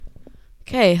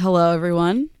Okay, hello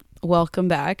everyone. Welcome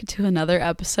back to another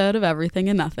episode of Everything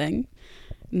and Nothing.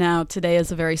 Now, today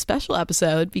is a very special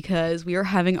episode because we are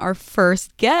having our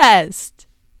first guest.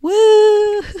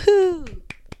 Woo!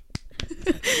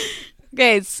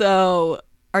 Okay, so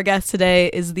our guest today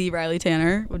is the Riley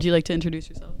Tanner. Would you like to introduce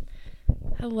yourself?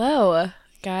 Hello,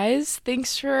 guys.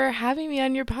 Thanks for having me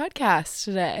on your podcast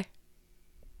today.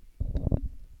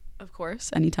 Of course,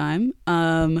 anytime.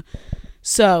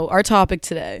 So our topic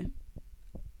today,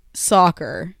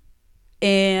 soccer.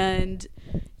 And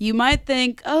you might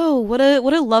think, oh, what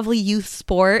a lovely youth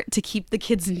sport to keep the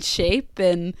kids in shape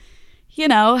and,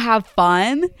 have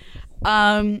fun.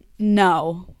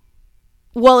 No.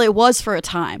 Well, it was for a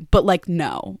time, but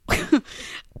no.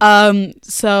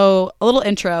 So a little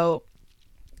intro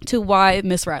to why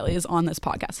Miss Riley is on this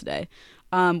podcast today.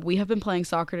 We have been playing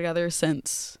soccer together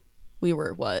since we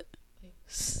were what?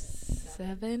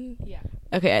 7? Yeah.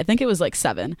 Okay, I think it was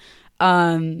 7.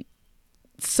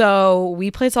 So we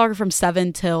played soccer from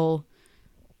 7 till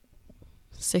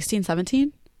 16,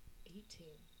 17? 18.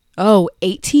 Oh,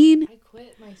 18? I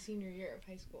quit my senior year of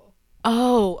high school.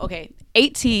 Oh, okay.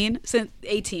 18. Since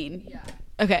 18. Yeah.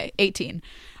 Okay, 18.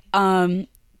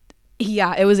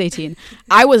 Yeah, it was 18.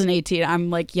 I wasn't 18.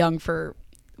 I'm young for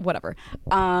whatever.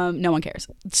 No one cares.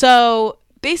 So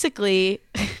basically,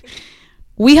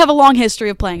 we have a long history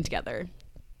of playing together.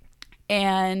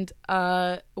 And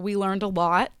we learned a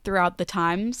lot throughout the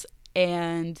times.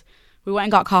 And we went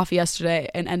and got coffee yesterday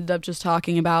and ended up just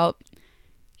talking about,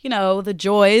 the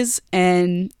joys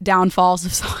and downfalls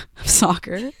of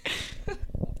soccer.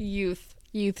 Youth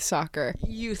soccer.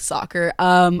 Youth soccer.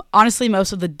 Honestly,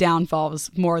 most of the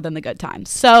downfalls more than the good times.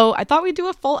 So I thought we'd do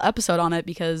a full episode on it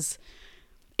because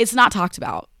it's not talked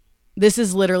about. This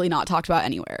is literally not talked about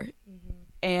anywhere. Mm-hmm.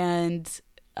 And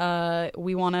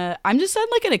I'm just in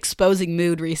an exposing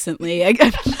mood recently.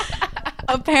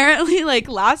 Apparently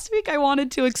last week I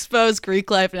wanted to expose Greek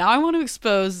life. Now I want to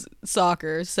expose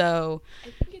soccer. So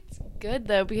I think it's good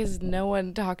though because no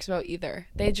one talks about either.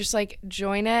 They just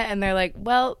join it and they're like,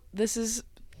 well, this is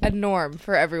a norm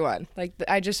for everyone.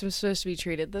 I just was supposed to be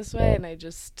treated this way and I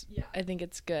think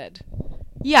it's good.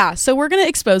 Yeah, so we're going to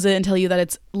expose it and tell you that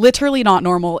it's literally not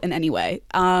normal in any way.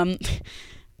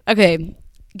 Okay.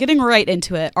 Getting right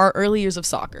into it, our early years of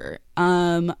soccer.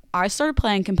 I started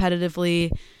playing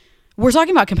competitively. We're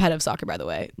talking about competitive soccer, by the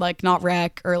way, not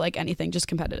rec or anything, just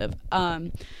competitive.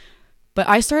 But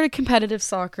I started competitive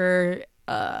soccer.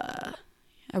 I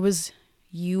was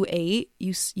U8,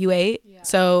 U8. Yeah.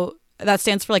 So that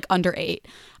stands for under 8.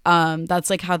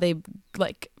 That's how they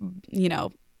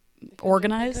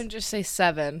organize. You couldn't just say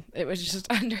 7. It was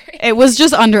just under 8. It was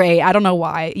just under 8. I don't know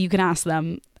why. You can ask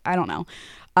them. I don't know.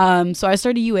 So I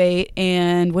started U8,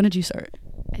 and when did you start?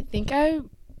 I think I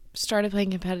started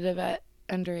playing competitive at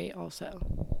under 8 also.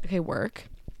 Okay, work.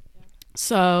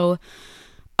 So,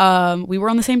 we were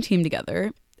on the same team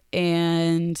together,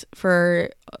 and for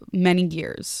many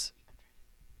years.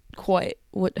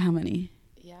 How many?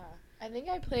 Yeah. I think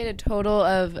I played a total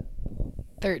of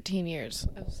 13 years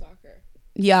of soccer.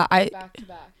 Yeah,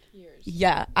 back-to-back years.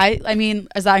 Yeah, I mean,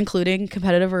 is that including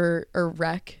competitive or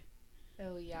rec?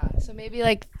 Oh, yeah. So maybe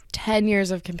 10 years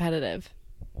of competitive.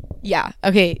 Yeah.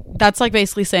 Okay. That's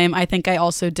basically same. I think I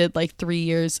also did 3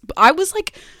 years. I was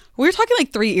we were talking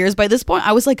 3 years. By this point,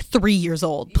 I was 3 years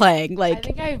old playing. I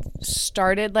think I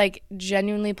started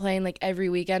genuinely playing every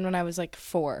weekend when I was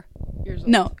 4 years old.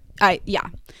 No. Yeah.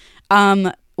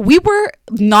 We were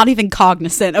not even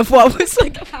cognizant of what was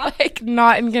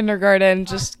not in kindergarten,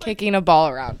 just kicking a ball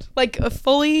around.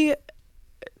 Fully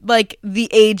the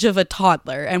age of a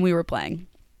toddler, and we were playing.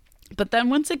 But then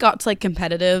once it got to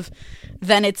competitive,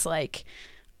 then it's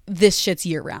this shit's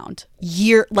year round.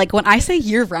 When I say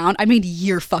year round, I mean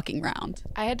year fucking round.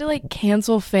 I had to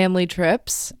cancel family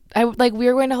trips. We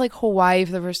were going to Hawaii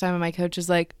for the first time, and my coach was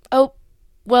like, oh,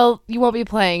 well, you won't be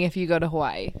playing if you go to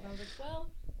Hawaii. And I was like, well,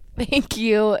 thank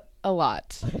you a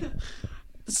lot.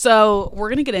 So we're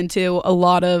gonna get into a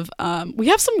lot of we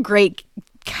have some great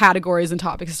categories and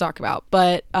topics to talk about,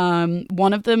 but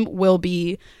one of them will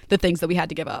be the things that we had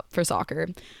to give up for soccer.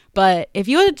 But if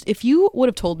you would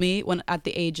have told me when at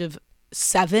the age of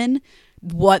 7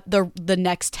 what the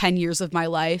next 10 years of my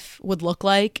life would look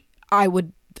like, I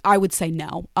would say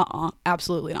no.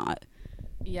 Absolutely not.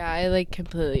 Yeah, I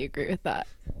completely agree with that.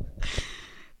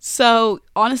 So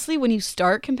honestly, when you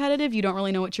start competitive, you don't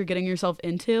really know what you're getting yourself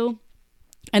into.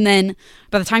 And then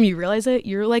by the time you realize it,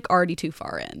 you're already too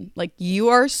far in. You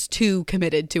are too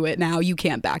committed to it now. You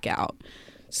can't back out.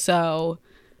 So,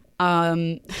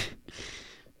 well,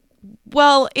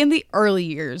 in the early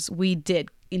years, we did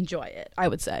enjoy it, I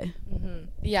would say.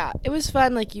 Yeah, it was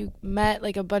fun. Like, you met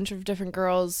like a bunch of different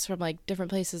girls from like different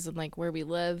places and like where we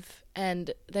live,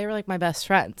 and they were like my best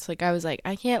friends. Like, I was like,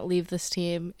 I can't leave this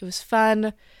team. It was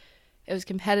fun. It was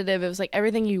competitive. It was like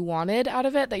everything you wanted out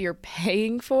of it that you're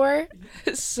paying for.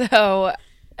 So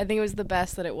I think it was the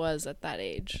best that it was at that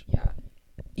age.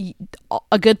 Yeah.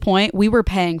 A good point. We were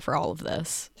paying for all of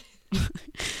this.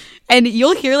 And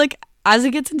you'll hear, like, as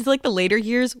it gets into like the later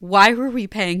years, why were we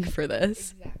paying for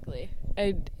this? Exactly.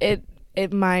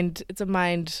 It's a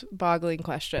mind-boggling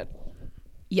question.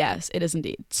 Yes, it is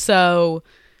indeed. So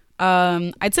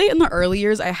I'd say in the early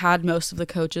years I had most of the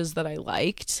coaches that I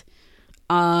liked.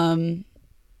 I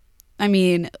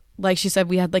mean, like she said,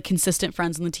 we had like consistent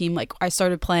friends on the team. Like, we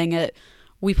started playing at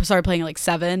like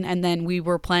 7, and then we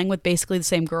were playing with basically the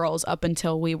same girls up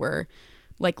until we were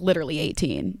like literally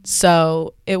 18.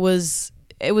 So it was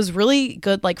really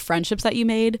good, like, friendships that you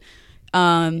made.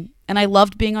 And I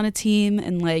loved being on a team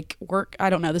and like work. I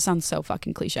don't know, this sounds so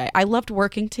fucking cliche. I loved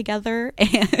working together,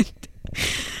 and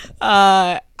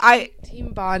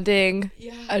team bonding.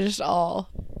 Yeah. Just all.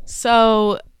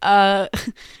 So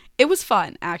it was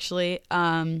fun, actually.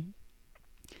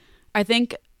 I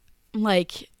think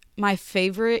like my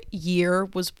favorite year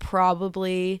was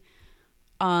probably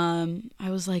I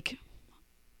was like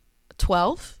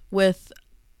 12 with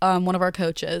one of our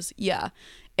coaches. Yeah.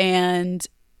 And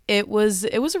it was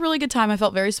a really good time. I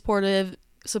felt very supported.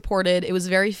 It was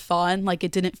very fun. Like,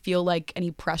 it didn't feel like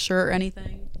any pressure or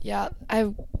anything. Yeah,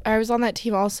 I was on that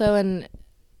team also, and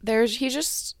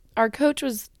our coach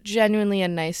was genuinely a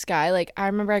nice guy. Like, I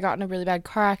remember I got in a really bad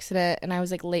car accident and I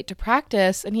was like late to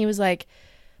practice, and he was like,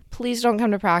 please don't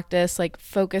come to practice. Like,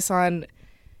 focus on,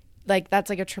 like, that's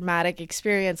like a traumatic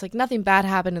experience. Like, nothing bad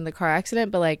happened in the car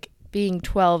accident, but like being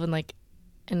 12 and like,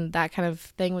 and that kind of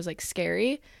thing was like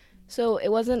scary. So it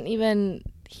wasn't even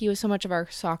he was so much of our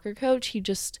soccer coach. He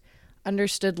just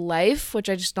understood life, which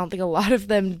I just don't think a lot of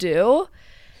them do.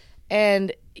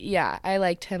 And yeah, I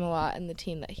liked him a lot and the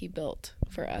team that he built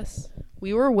for us.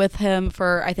 We were with him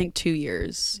for, I think, 2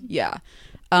 years. Yeah.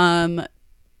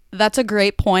 That's a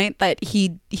great point, that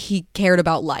he cared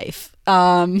about life.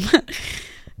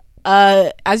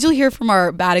 As you'll hear from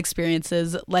our bad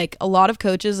experiences, like, a lot of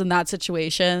coaches in that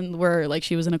situation where like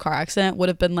she was in a car accident would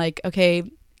have been like, okay,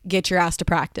 get your ass to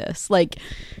practice. Like,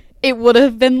 it would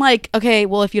have been like, okay,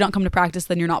 well, if you don't come to practice,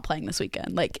 then you're not playing this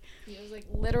weekend. Like, it was like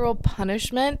literal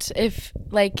punishment. If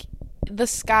like the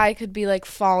sky could be like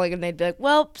falling and they'd be like,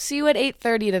 well, see you at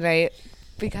 8:30 tonight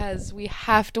because we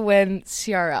have to win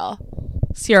CRL.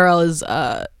 CRL is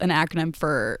an acronym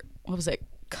for, what was it?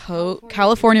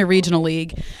 California Regional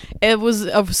League. It was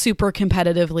a super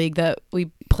competitive league that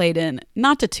we played in,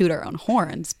 not to toot our own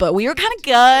horns, but we were kind of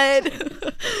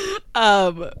good.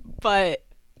 But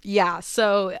yeah,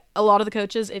 so a lot of the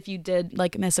coaches, if you did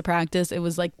like miss a practice, it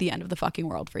was like the end of the fucking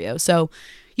world for you. So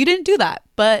you didn't do that.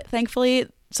 But thankfully,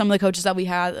 some of the coaches that we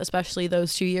had, especially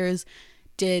those 2 years,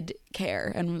 did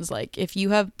care and was like, if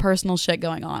you have personal shit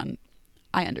going on,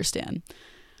 I understand.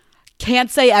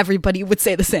 Can't say everybody would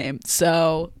say the same.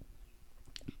 So,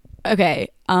 okay.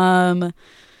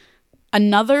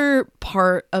 Another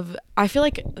part of, I feel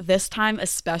like this time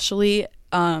especially,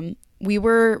 we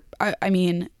were, I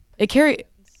mean, it carried,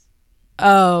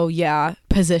 oh yeah,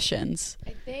 positions.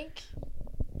 I think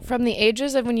from the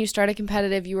ages of when you started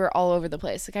competitive, you were all over the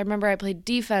place. Like, I remember I played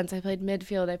defense, I played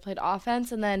midfield, I played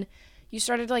offense, and then you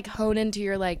started to like hone into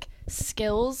your like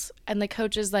skills, and the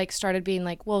coaches like started being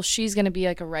like, well, she's going to be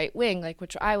like a right wing, like,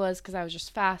 which I was, because I was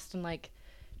just fast, and like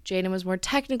Jaden was more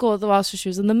technical with the ball, so she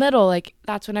was in the middle. Like,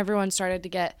 that's when everyone started to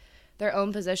get their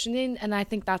own positioning, and I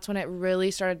think that's when it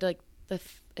really started to like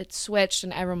it switched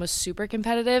and everyone was super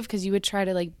competitive, because you would try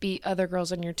to like beat other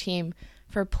girls on your team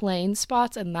for playing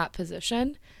spots in that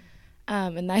position.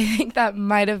 And I think that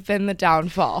might have been the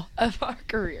downfall of our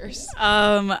careers.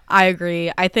 I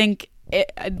agree. I think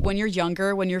when you're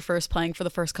younger, when you're first playing for the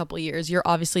first couple of years, you're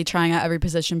obviously trying out every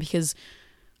position because,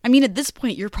 I mean, at this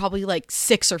point, you're probably like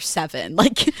 6 or 7.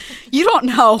 Like, you don't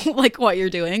know like what you're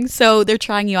doing. So they're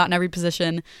trying you out in every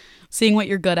position, seeing what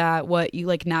you're good at, what you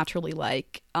like naturally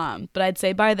like. But I'd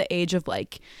say by the age of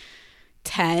like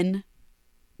 10,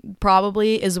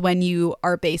 probably is when you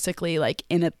are basically like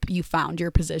you found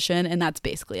your position, and that's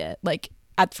basically it. Like,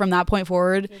 from that point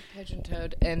forward, you're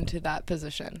pigeon-toed into that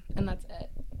position, and that's it.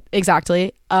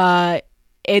 Exactly.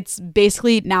 It's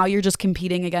basically now you're just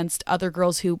competing against other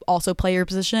girls who also play your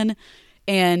position,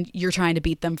 and you're trying to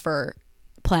beat them for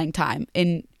playing time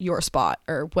in your spot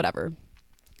or whatever.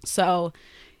 So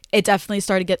it definitely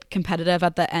started to get competitive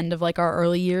at the end of like our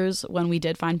early years when we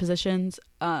did find positions.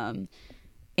 And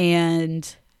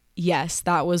yes,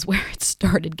 that was where it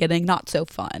started getting not so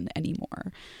fun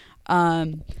anymore.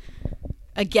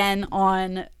 Again,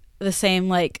 on the same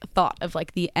like thought of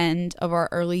like the end of our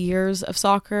early years of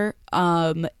soccer,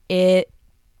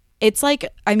 it's like,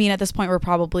 I mean, at this point we're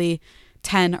probably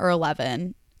 10 or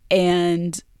 11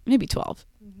 and maybe 12.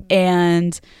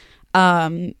 And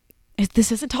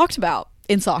this isn't talked about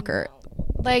in soccer.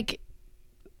 Like,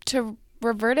 to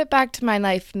revert it back to my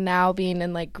life now being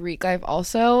in like Greek life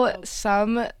also,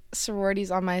 some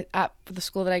sororities at the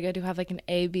school that I go to have like an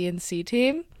A, B, and C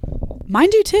team. Mine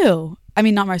do too. I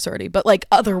mean, not my sorority, but like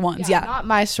other ones. Yeah. Not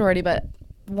my sorority, but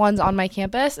ones on my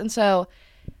campus. And so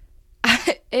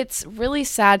it's really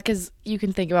sad because you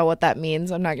can think about what that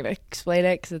means. I'm not going to explain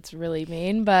it because it's really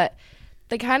mean, but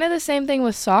the kind of the same thing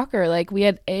with soccer. Like, we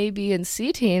had A, B, and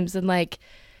C teams, and like,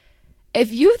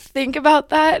 if you think about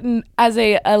that, and as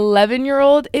a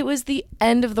 11-year-old, it was the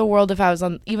end of the world if I was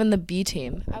on even the B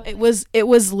team. It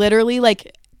was literally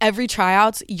like every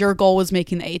tryouts, your goal was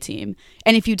making the A team,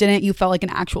 and if you didn't, you felt like an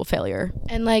actual failure.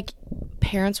 And like,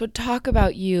 parents would talk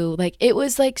about you. Like, it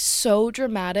was like so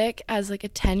dramatic. As like a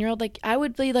 10-year-old, like, I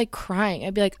would be like crying.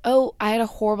 I'd be like, oh, I had a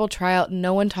horrible tryout,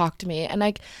 no one talked to me. And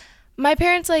like, my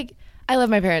parents, like, I love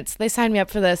my parents, they signed me up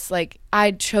for this. Like,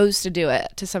 I chose to do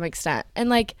it to some extent. And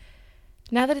like,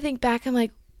 now that I think back, I'm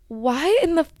like, why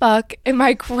in the fuck am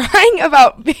I crying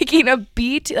about making a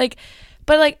B team? Like,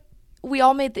 but like, we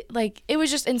all made like, it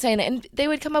was just insane. And they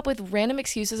would come up with random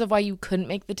excuses of why you couldn't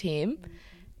make the team.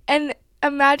 And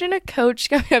imagine a coach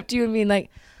coming up to you and being like,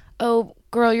 oh,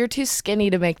 girl, you're too skinny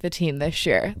to make the team this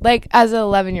year. Like, as an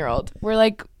 11-year-old, we're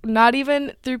like not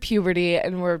even through puberty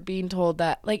and we're being told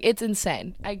that. Like, it's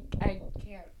insane. I can't.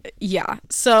 Yeah.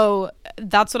 So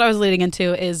that's what I was leading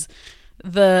into, is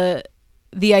the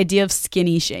idea of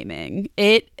skinny shaming.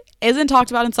 It isn't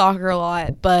talked about in soccer a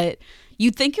lot, but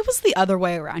you'd think it was the other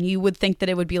way around. You would think that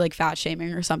it would be like fat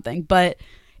shaming or something, but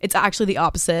it's actually the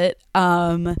opposite.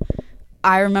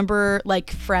 I remember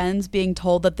like friends being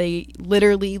told that they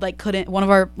literally like couldn't, one of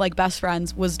our like best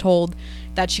friends was told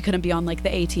that she couldn't be on like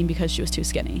the A team because she was too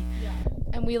skinny. Yeah.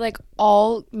 And we like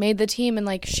all made the team, and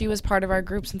like, she was part of our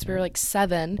group since we were like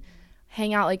 7.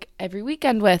 Hang out like every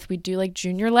weekend with. We'd do like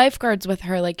junior lifeguards with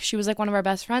her. Like, she was like one of our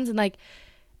best friends. And like,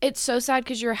 it's so sad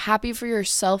because you're happy for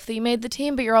yourself that you made the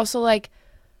team, but you're also like,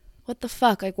 what the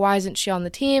fuck? Like, why isn't she on the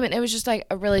team? And it was just like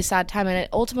a really sad time. And it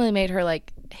ultimately made her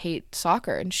like hate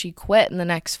soccer, and she quit in the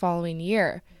next following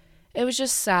year. It was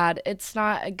just sad. It's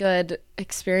not a good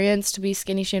experience to be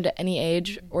skinny shamed at any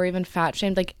age, or even fat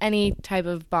shamed. Like, any type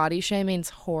of body shaming is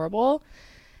horrible.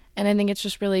 And I think it's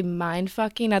just really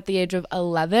mind-fucking at the age of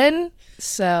 11.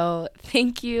 So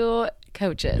thank you,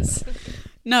 coaches.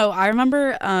 No, I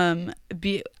remember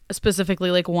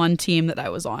specifically like one team that I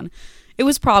was on. It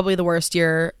was probably the worst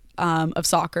year of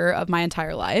soccer of my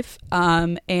entire life.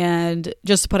 And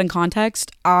just to put in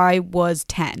context, I was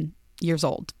 10 years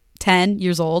old. 10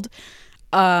 years old.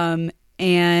 And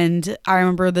I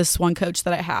remember this one coach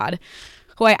that I had,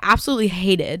 who I absolutely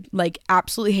hated, like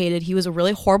absolutely hated. He was a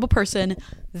really horrible person,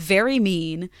 very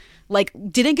mean, like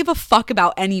didn't give a fuck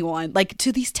about anyone. Like,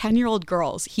 to these 10-year-old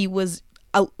girls, he was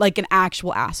like an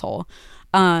actual asshole.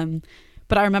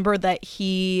 But I remember that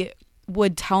he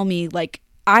would tell me, like,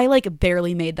 I like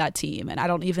barely made that team, and I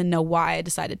don't even know why I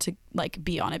decided to like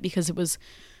be on it, because it was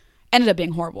ended up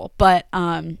being horrible. But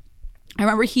I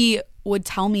remember he would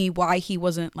tell me why he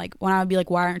wasn't, like, when I would be like,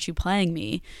 why aren't you playing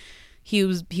me? He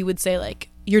would say like,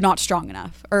 you're not strong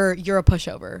enough, or you're a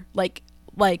pushover. Like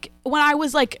when I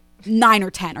was like 9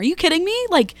 or 10. Are you kidding me?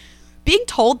 Like, being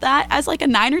told that as like a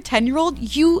 9 or 10-year-old,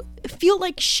 you feel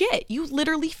like shit. You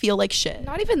literally feel like shit.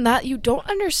 Not even that. You don't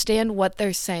understand what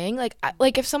they're saying.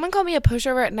 Like if someone called me a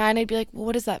pushover at 9, I'd be like, well,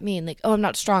 what does that mean? Like, oh, I'm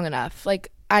not strong enough.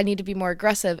 Like, I need to be more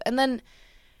aggressive. And then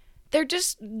they're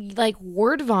just like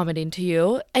word vomiting to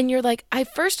you. And you're like, I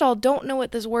first of all don't know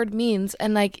what this word means.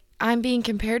 And like, I'm being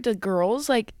compared to girls,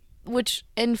 like, which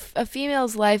in a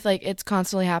female's life, like, it's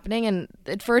constantly happening. And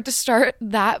for it to start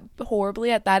that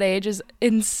horribly at that age is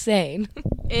insane.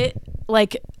 It,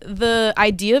 like, the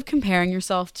idea of comparing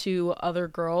yourself to other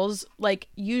girls, like,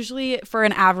 usually for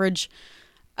an average,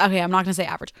 okay, I'm not gonna say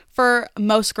average, for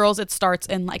most girls it starts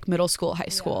in like middle school, high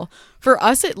school. For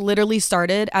us, it literally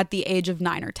started at the age of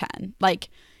 9 or 10. Like,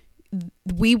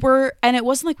 we were, and it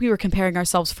wasn't like we were comparing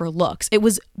ourselves for looks. It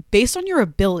was based on your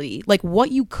ability, like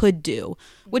what you could do,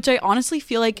 which I honestly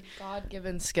feel like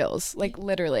God-given skills, like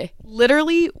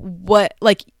literally what,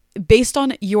 like, based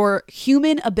on your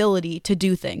human ability to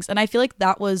do things. And I feel like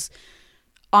that was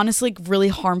honestly really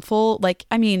harmful. Like,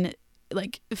 I mean,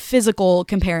 like, physical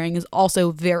comparing is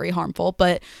also very harmful,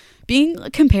 but being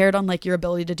compared on like your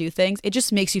ability to do things, it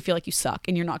just makes you feel like you suck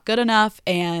and you're not good enough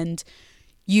and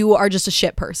you are just a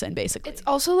shit person, basically. It's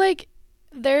also like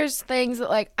there's things that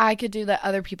like I could do that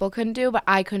other people couldn't do, but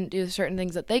I couldn't do certain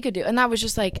things that they could do. And that was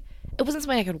just like, it wasn't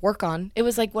something I could work on. It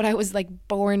was like what I was like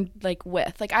born like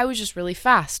with. Like I was just really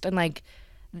fast, and like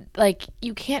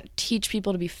you can't teach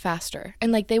people to be faster.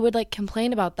 And like they would like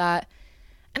complain about that.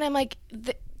 And I'm like,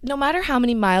 no matter how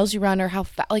many miles you run or how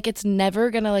like it's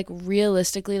never gonna like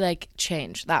realistically like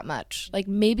change that much. Like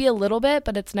maybe a little bit,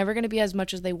 but it's never gonna be as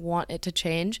much as they want it to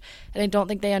change. And I don't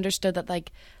think they understood that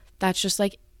like that's just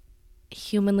like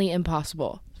humanly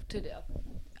impossible to do.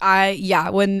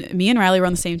 When me and Riley were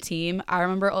on the same team, I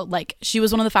remember like she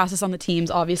was one of the fastest on the teams,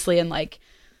 obviously, and like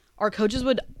our coaches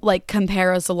would like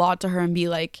compare us a lot to her and be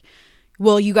like,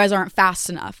 well, you guys aren't fast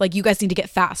enough, like you guys need to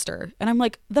get faster. And I'm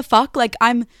like, the fuck, like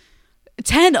I'm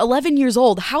 10, 11 years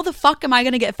old, how the fuck am I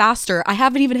gonna get faster? I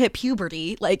haven't even hit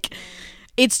puberty. Like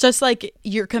it's just like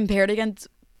you're compared against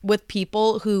with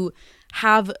people who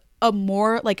have a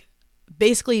more like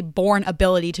basically born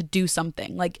ability to do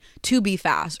something, like to be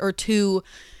fast or to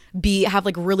have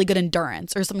like really good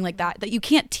endurance or something like that you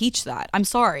can't teach that. I'm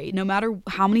sorry, no matter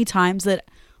how many times that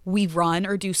we run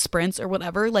or do sprints or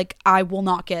whatever, like I will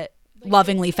not get like,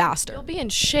 lovingly faster. You'll be in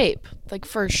shape, like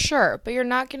for sure, but you're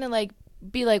not gonna like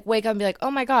be like wake up and be like,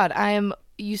 oh my god, I am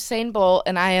Usain Bolt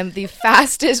and I am the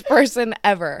fastest person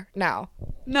ever now.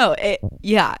 No, it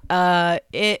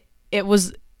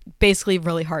was basically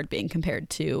really hard being compared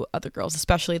to other girls,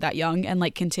 especially that young, and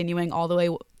like continuing all the way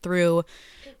through.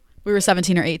 We were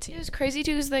 17 or 18. It was crazy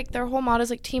too, because like their whole motto is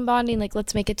like team bonding, like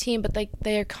let's make a team, but like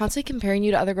they are constantly comparing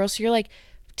you to other girls, so you're like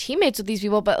teammates with these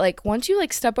people, but like once you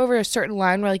like step over a certain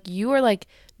line where like you are like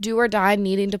do or die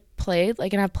needing to play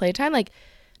like and have playtime, like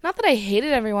not that I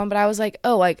hated everyone, but I was like,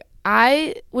 oh, like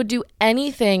I would do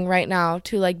anything right now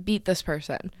to like beat this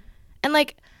person. And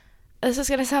like this is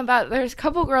gonna sound bad, there's a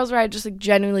couple girls where I just like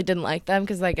genuinely didn't like them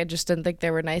because like I just didn't think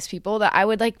they were nice people, that I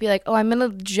would like be like, oh, I'm gonna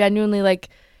genuinely like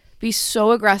be so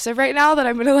aggressive right now that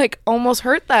I'm gonna like almost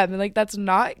hurt them, and like that's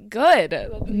not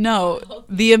good. No,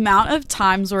 the amount of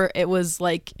times where it was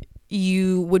like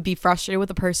you would be frustrated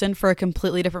with a person for a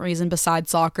completely different reason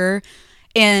besides soccer,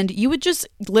 and you would just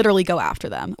literally go after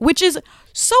them, which is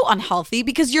so unhealthy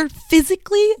because you're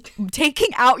physically taking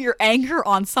out your anger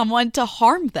on someone to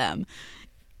harm them.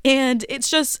 And it's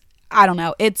just, I don't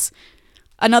know, it's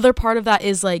another part of that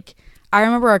is like, I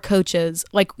remember our coaches,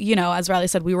 like, you know, as Riley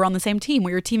said, we were on the same team.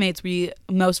 We were teammates. We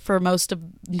for most of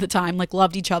the time, like,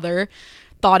 loved each other,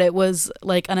 thought it was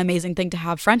like an amazing thing to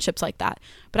have friendships like that.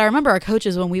 But I remember our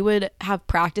coaches, when we would have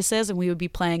practices and we would be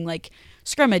playing like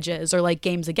scrimmages or like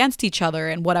games against each other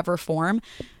in whatever form,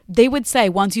 they would say,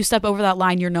 once you step over that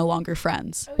line, you're no longer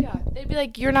friends. Oh yeah, they'd be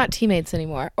like, you're not teammates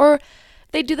anymore. Or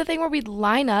they do the thing where we'd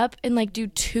line up and like do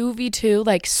 2v2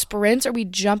 like sprints, or we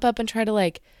jump up and try to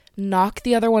like knock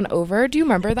the other one over. Do you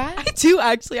remember that? I do,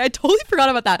 actually. I totally forgot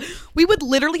about that. We would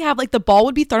literally have like the ball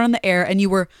would be thrown in the air and you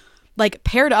were like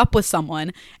paired up with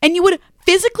someone and you would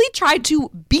physically try to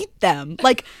beat them,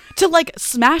 like to like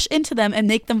smash into them and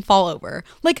make them fall over.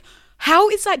 Like, how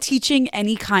is that teaching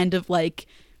any kind of like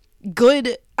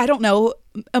good, I don't know,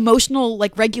 emotional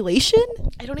like regulation?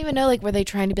 I don't even know, like, were they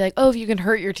trying to be like, oh, if you can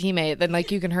hurt your teammate, then like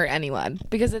you can hurt anyone?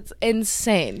 Because it's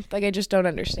insane. Like, I just don't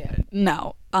understand.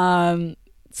 No.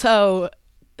 So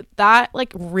that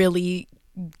like really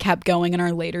kept going in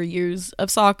our later years of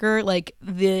soccer. Like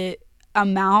the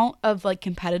amount of like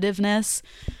competitiveness,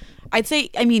 I'd say,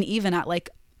 I mean, even at like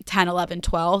 10, 11,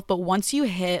 12, but once you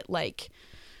hit once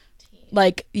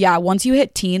you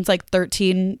hit teens, like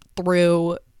 13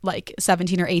 through like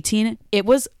 17 or 18, it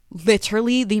was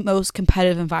literally the most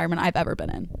competitive environment I've ever been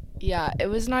in. Yeah, it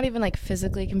was not even like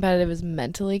physically competitive, it was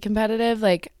mentally competitive.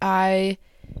 Like I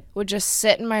would just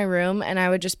sit in my room and I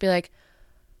would just be like,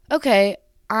 okay,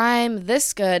 I'm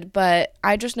this good, but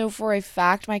I just know for a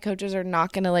fact my coaches are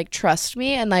not going to like trust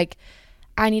me, and like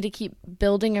I need to keep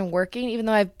building and working, even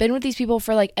though I've been with these people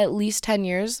for like at least 10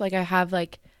 years. Like I have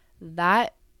like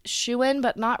that shoe in,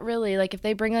 but not really. Like if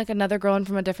they bring like another girl in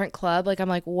from a different club, like I'm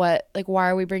like, what? Like why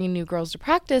are we bringing new girls to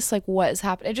practice? Like what is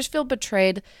happening? I just feel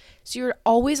betrayed. So you're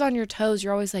always on your toes.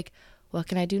 You're always like, what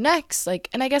can I do next? Like,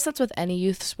 and I guess that's with any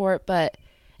youth sport, but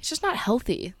it's just not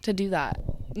healthy to do that.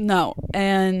 No.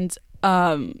 And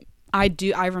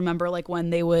I remember like when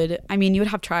they would, I mean, you would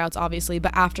have tryouts obviously,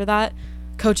 but after that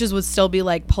coaches would still be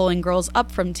like pulling girls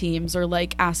up from teams or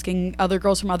like asking other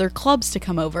girls from other clubs to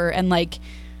come over, and like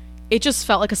it just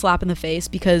felt like a slap in the face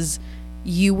because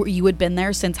you had been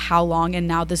there since how long, and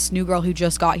now this new girl who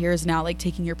just got here is now like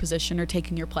taking your position or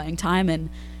taking your playing time, and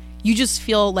you just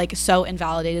feel like so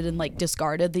invalidated and like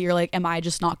discarded that you're like, am I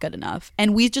just not good enough?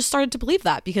 And we just started to believe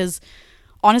that, because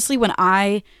honestly,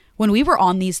 when we were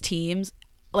on these teams,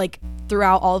 like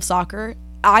throughout all of soccer,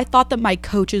 I thought that my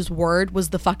coach's word was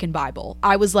the fucking Bible.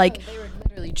 I was like, they were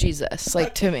literally Jesus,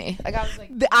 like, to me. Like, I was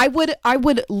like, I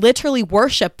would literally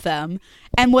worship them,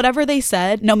 and whatever they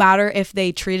said, no matter if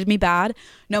they treated me bad,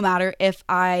 no matter if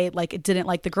I like didn't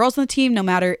like the girls on the team, no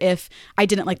matter if I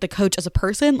didn't like the coach as a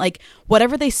person, like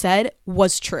whatever they said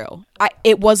was true.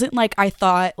 It wasn't like I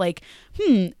thought like,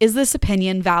 is this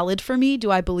opinion valid for me?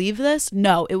 Do I believe this?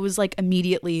 No, it was like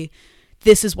immediately,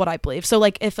 this is what I believe. So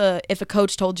like if a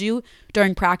coach told you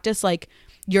during practice like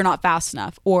you're not fast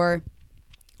enough, or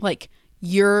like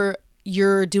you're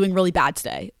doing really bad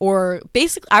today, or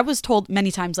basically I was told many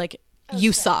times like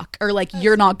you suck, or like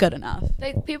you're not good enough.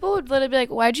 Like, people would literally be like,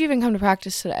 why'd you even come to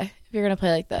practice today if you're gonna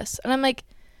play like this? And I'm like,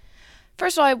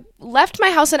 first of all, I left my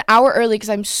house an hour early because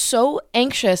I'm so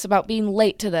anxious about being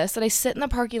late to this that I sit in the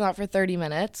parking lot for 30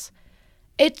 minutes.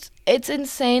 It's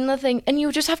insane, the thing. And you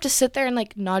just have to sit there and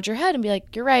like nod your head and be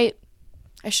like, you're right,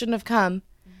 I shouldn't have come.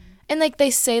 And like they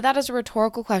say that as a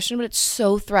rhetorical question, but it's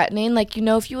so threatening. Like, you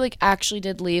know, if you like actually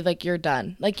did leave, like you're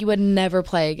done. Like you would never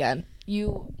play again.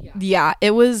 Yeah,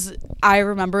 it was, I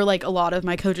remember like a lot of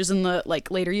my coaches in the like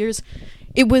later years,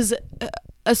 it was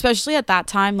especially at that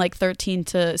time, like 13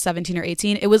 to 17 or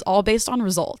 18, it was all based on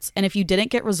results. And if you didn't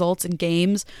get results in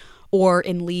games or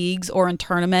in leagues or in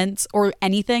tournaments or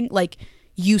anything, like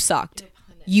you sucked.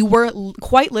 You were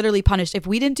quite literally punished. If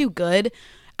we didn't do good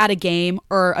at a game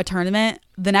or a tournament,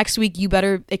 the next week you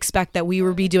better expect that we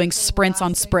would be doing sprints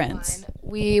on sprints.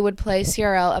 We would play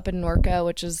CRL up in Norco,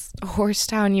 which is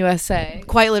Horsetown, USA.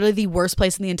 Quite literally the worst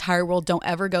place in the entire world. Don't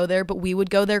ever go there. But we would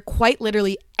go there quite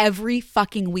literally every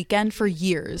fucking weekend for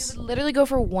years. We would literally go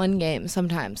for one game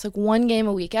sometimes, like one game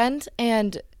a weekend.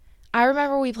 And I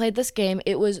remember we played this game.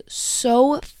 It was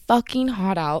so fucking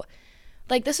hot out.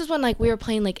 Like, this is when, like, we were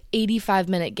playing, like,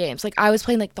 85-minute games. Like, I was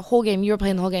playing, like, the whole game. You were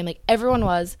playing the whole game. Like, everyone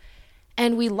was.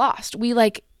 And we lost.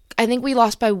 I think we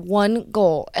lost by 1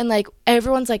 goal. And, like,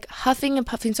 everyone's, like, huffing and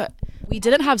puffing. So we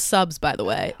didn't have subs, by the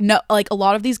way. No, like, a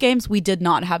lot of these games, we did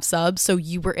not have subs. So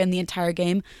you were in the entire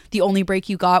game. The only break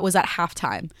you got was at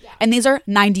halftime. Yeah. And these are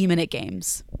 90-minute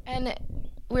games. And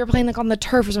we were playing, like, on the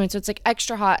turf or something. So it's, like,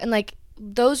 extra hot. And, like,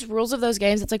 those rules of those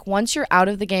games, it's like once you're out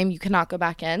of the game, you cannot go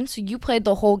back in. So you played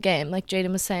the whole game, like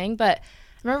Jaden was saying. But I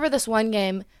remember this one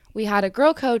game, we had a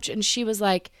girl coach, and she was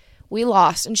like, we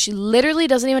lost. And she literally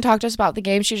doesn't even talk to us about the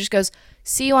game. She just goes,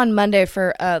 see you on Monday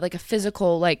for like a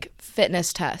physical, like,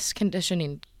 fitness test,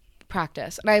 conditioning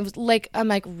practice. And I'm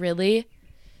like, really?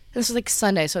 This is like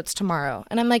Sunday, so it's tomorrow.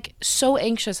 And I'm like so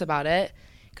anxious about it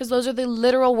because those are the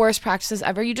literal worst practices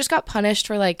ever. You just got punished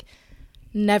for like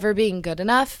never being good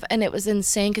enough, and it was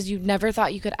insane because you never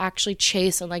thought you could actually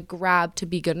chase and like grab to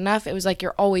be good enough. It was like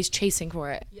you're always chasing for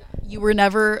it. Yeah. You were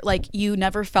never like, you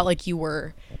never felt like you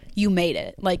made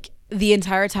it, like the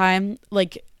entire time,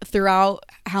 like throughout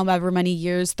however many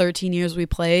years, 13 years we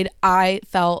played, I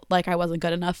felt like I wasn't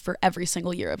good enough for every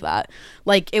single year of that.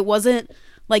 Like, it wasn't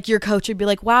like your coach would be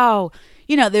like, wow,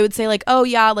 you know, they would say like, oh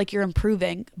yeah, like you're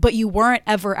improving, but you weren't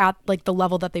ever at like the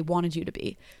level that they wanted you to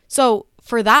be. So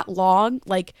for that long,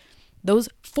 like those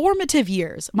formative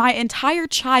years, my entire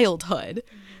childhood,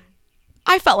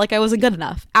 I felt like I wasn't good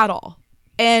enough at all.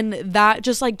 And that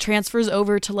just like transfers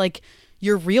over to like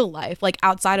your real life, like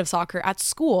outside of soccer, at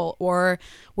school or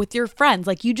with your friends.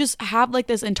 Like you just have like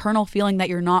this internal feeling that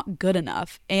you're not good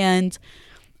enough. And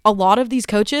a lot of these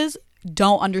coaches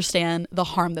don't understand the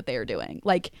harm that they are doing.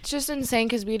 Like, it's just insane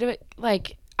because we do it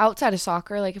like outside of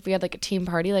soccer. Like if we had like a team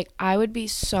party, like I would be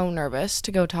so nervous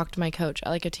to go talk to my coach at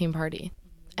like a team party.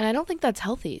 And I don't think that's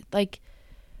healthy. Like,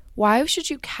 why should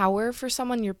you cower for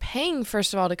someone you're paying,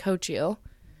 first of all, to coach you?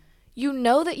 You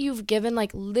know that you've given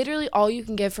like literally all you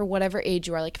can give for whatever age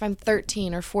you are. Like if I'm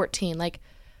 13 or 14, like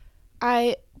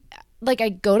I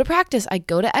go to practice, I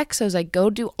go to exos, I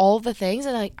go do all the things,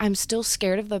 and like I'm still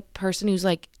scared of the person who's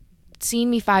like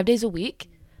seeing me 5 days a week,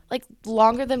 like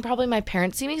longer than probably my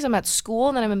parents see me because I'm at school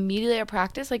and then I'm immediately at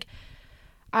practice. Like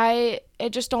I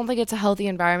just don't think it's a healthy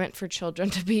environment for children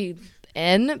to be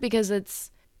in,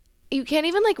 because you can't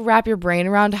even like wrap your brain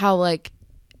around how like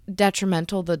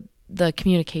detrimental the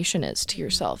communication is to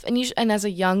yourself. And as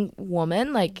a young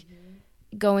woman, like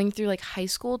going through like high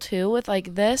school too with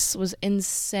like this was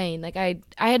insane. Like I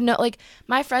had no, like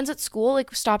my friends at school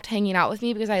like stopped hanging out with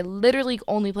me because I literally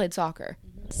only played soccer.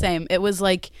 Same. It was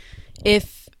like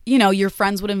if, you know, your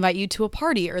friends would invite you to a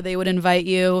party, or they would invite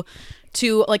you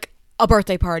to like a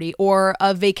birthday party or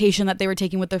a vacation that they were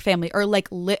taking with their family, or like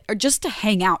or just to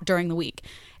hang out during the week.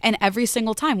 And every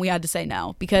single time we had to say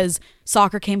no because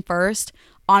soccer came first.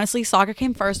 Honestly, soccer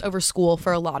came first over school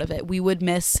for a lot of it. We would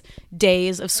miss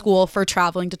days of school for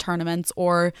traveling to tournaments,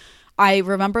 or I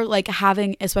remember like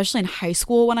having, especially in high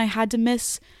school when I had to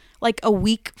miss like a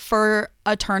week for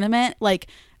a tournament, like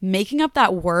making up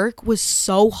that work was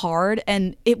so hard,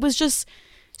 and it was just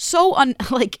so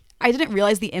like I didn't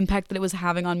realize the impact that it was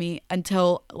having on me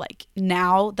until like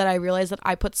now that I realize that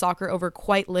I put soccer over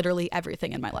quite literally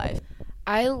everything in my life.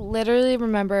 I literally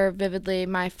remember vividly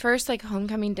my first like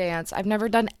homecoming dance. I've never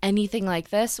done anything like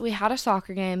this. We had a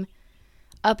soccer game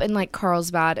up in like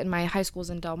Carlsbad, and my high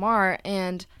school's in Del Mar,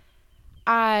 and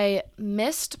I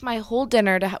missed my whole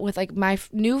dinner with like my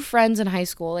new friends in high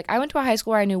school. Like I went to a high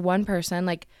school where I knew one person.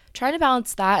 Like trying to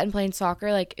balance that and playing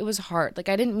soccer, like it was hard. Like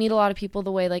I didn't meet a lot of people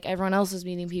the way like everyone else was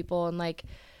meeting people, and like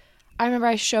I remember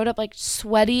I showed up like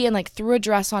sweaty and like threw a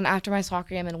dress on after my soccer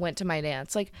game and went to my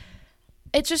dance. Like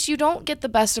it's just, you don't get the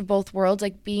best of both worlds,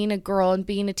 like being a girl and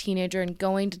being a teenager and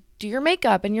going to do your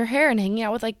makeup and your hair and hanging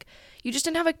out with like, you just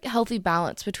didn't have a healthy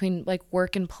balance between like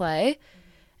work and play.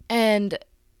 And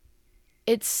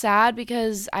it's sad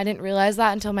because I didn't realize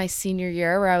that until my senior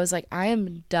year, where I was like, I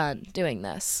am done doing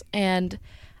this. And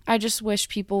I just wish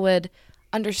people would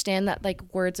understand that like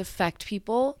words affect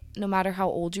people no matter how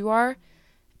old you are.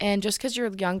 And just because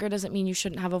you're younger doesn't mean you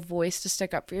shouldn't have a voice to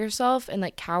stick up for yourself and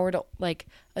like coward like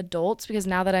adults. Because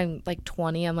now that I'm like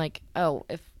 20, I'm like, oh,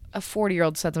 if a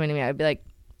 40-year-old said something to me, I'd be like,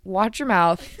 watch your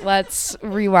mouth. Let's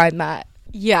rewind that.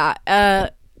 Yeah.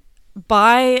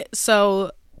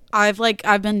 So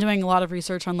I've been doing a lot of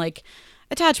research on like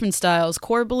attachment styles,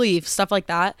 core beliefs, stuff like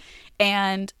that.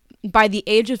 And by the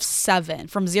age of 7,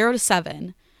 from 0 to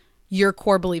 7, your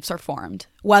core beliefs are formed.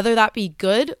 Whether that be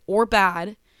good or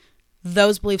bad,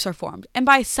 those beliefs are formed. And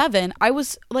by 7, I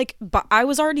was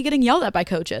already getting yelled at by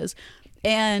coaches.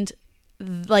 And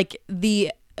like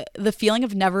the feeling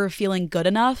of never feeling good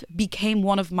enough became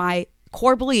one of my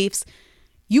core beliefs.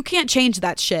 You can't change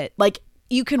that shit. Like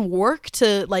you can work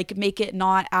to like make it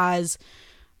not as,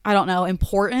 I don't know,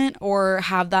 important or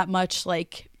have that much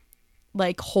like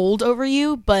hold over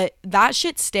you, but that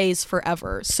shit stays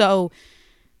forever. So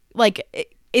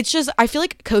like it's just, I feel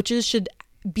like coaches should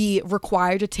be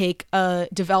required to take a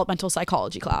developmental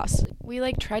psychology class. We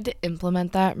like tried to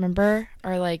implement that, remember?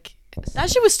 Or like that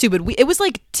shit was stupid. It was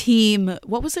like team,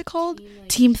 what was it called?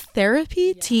 Team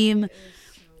therapy? Yeah, team.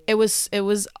 It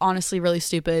was honestly really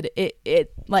stupid.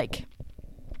 It like,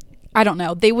 I don't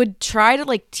know. They would try to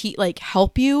like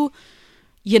help you,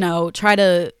 you know,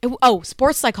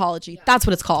 sports psychology. Yeah. That's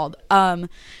what it's called.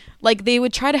 Like they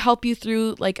would try to help you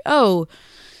through like, oh,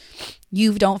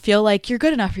 you don't feel like you're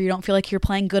good enough, or you don't feel like you're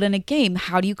playing good in a game.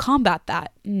 How do you combat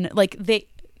that? It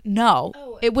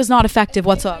was not effective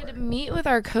whatsoever. We'd meet with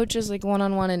our coaches like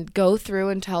one-on-one and go through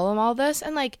and tell them all this.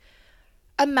 And like,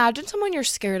 imagine someone you're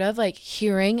scared of, like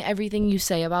hearing everything you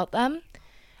say about them.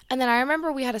 And then I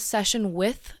remember we had a session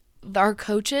with our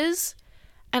coaches,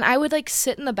 and I would like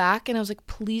sit in the back and I was like,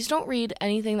 please don't read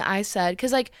anything that I said.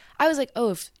 Cause like, I was like, oh,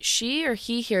 if she or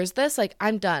he hears this, like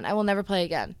I'm done. I will never play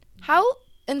again. How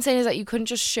insane is that you couldn't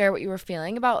just share what you were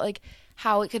feeling about like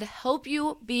how it could help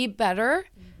you be better?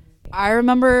 I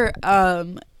remember now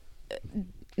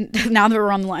that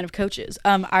we're on the line of coaches,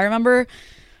 I remember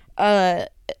I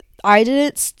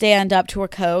didn't stand up to a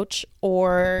coach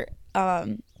or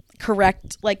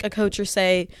correct like a coach or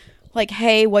say like,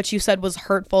 hey, what you said was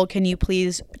hurtful, can you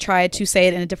please try to say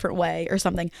it in a different way or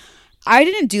something. I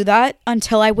didn't do that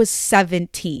until I was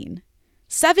 17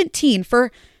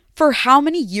 for how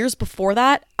many years before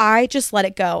that, I just let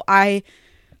it go. I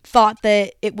thought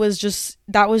that that was just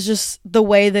the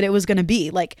way that it was going to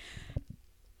be. Like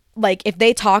if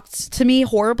they talked to me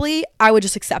horribly, I would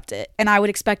just accept it. And I would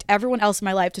expect everyone else in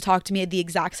my life to talk to me the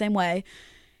exact same way.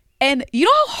 And you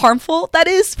know how harmful that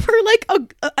is for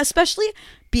like, especially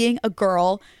being a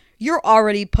girl, you're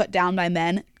already put down by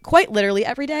men quite literally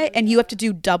every day. And you have to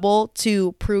do double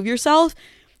to prove yourself,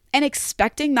 and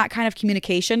expecting that kind of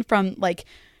communication from like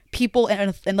people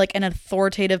in like an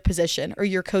authoritative position or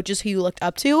your coaches who you looked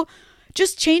up to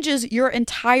just changes your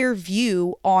entire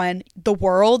view on the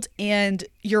world and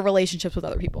your relationships with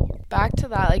other people. Back to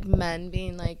that, like men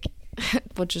being like,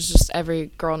 which is just every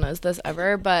girl knows this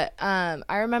ever, but I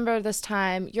remember this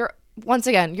time you're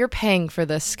paying for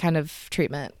this kind of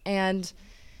treatment, and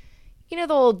you know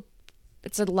the old,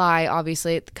 it's a lie,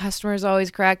 obviously, the customer is always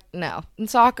correct. No, in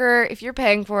soccer, if you're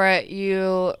paying for it,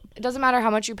 it doesn't matter how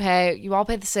much you pay, you all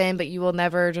pay the same, but you will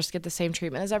never just get the same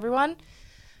treatment as everyone.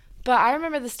 But I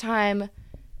remember this time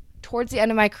towards the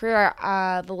end of my career,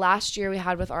 the last year we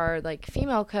had with our like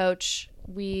female coach,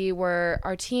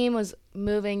 our team was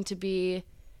moving to be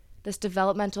this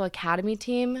developmental academy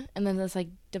team and then this like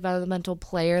developmental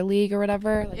player league or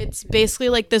whatever. Like, it's basically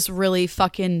like this really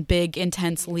fucking big,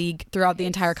 intense league throughout the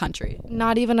entire country.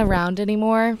 Not even around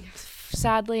anymore,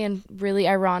 sadly, and really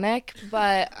ironic,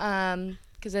 but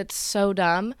because it's so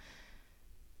dumb.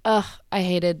 Ugh, I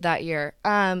hated that year.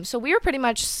 So we were pretty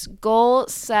much goal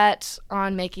set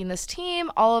on making this team.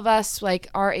 All of us, like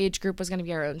our age group, was going to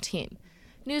be our own team.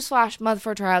 Newsflash, month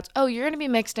before tryouts. Oh, you're going to be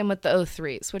mixed in with the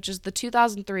 03s, which is the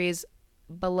 2003s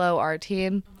below our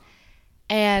team.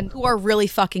 And who are really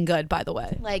fucking good, by the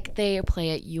way. Like, they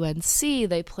play at UNC.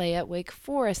 They play at Wake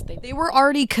Forest. They were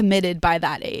already committed by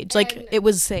that age. Like, it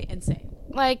was insane.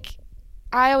 Like,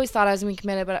 I always thought I was going to be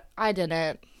committed, but I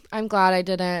didn't. I'm glad I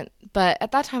didn't. But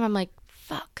at that time, I'm like,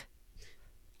 fuck.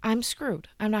 I'm screwed.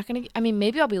 I'm not going to... I mean,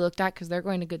 maybe I'll be looked at because they're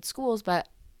going to good schools, but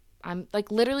I'm, like,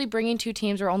 literally bringing 2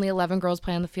 teams where only 11 girls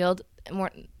play on the field.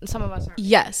 And some of us aren't.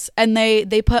 Yes. And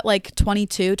they put, like,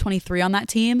 22, 23 on that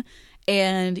team,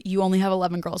 and you only have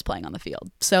 11 girls playing on the field.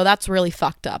 So that's really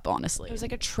fucked up, honestly. It was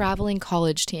like a traveling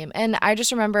college team. And I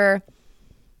just remember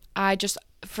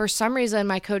for some reason,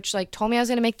 my coach, like, told me I was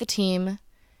going to make the team.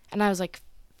 And I was like,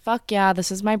 fuck yeah,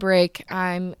 this is my break.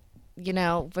 I'm,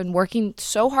 been working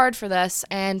so hard for this.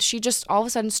 And she just all of a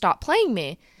sudden stopped playing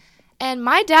me. And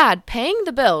my dad, paying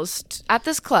the bills at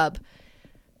this club,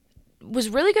 was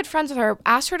really good friends with her,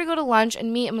 asked her to go to lunch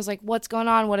and meet, and was like, what's going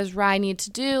on? What does Rye need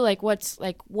to do? Like, what's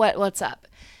up?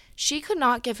 She could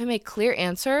not give him a clear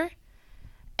answer.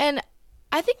 And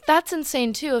I think that's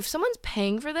insane too. If someone's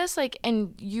paying for this, like,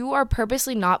 and you are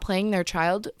purposely not playing their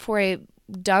child for a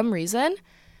dumb reason,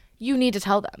 you need to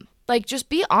tell them. Like, just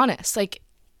be honest. Like,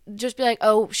 just be like,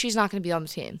 oh, she's not going to be on the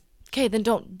team. Okay,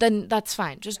 then that's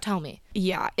fine. Just tell me.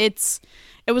 Yeah, it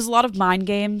was a lot of mind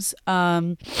games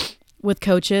with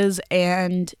coaches,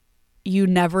 and you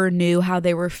never knew how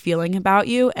they were feeling about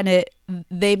you, and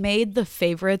they made the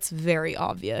favorites very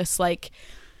obvious. Like,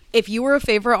 if you were a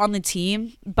favorite on the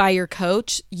team by your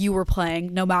coach, you were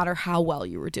playing no matter how well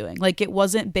you were doing. Like, it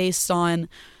wasn't based on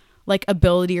like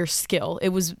ability or skill. It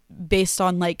was based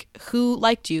on like who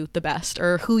liked you the best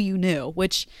or who you knew,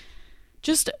 which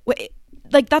just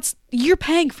like you're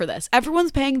paying for this.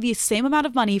 Everyone's paying the same amount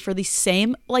of money for the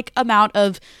same like amount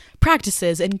of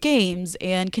practices and games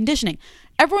and conditioning.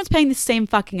 Everyone's paying the same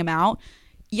fucking amount,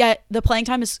 yet the playing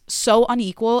time is so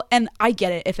unequal. And I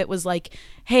get it if it was like,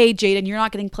 hey, Jaden, you're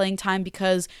not getting playing time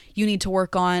because you need to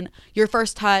work on your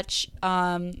first touch,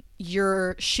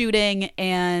 your shooting,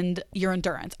 and your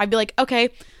endurance. I'd be like, okay,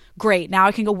 great. Now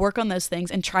I can go work on those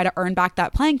things and try to earn back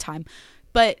that playing time.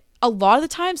 But a lot of the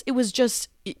times it was just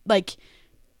like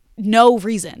no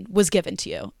reason was given to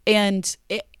you. And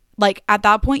like at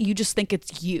that point, you just think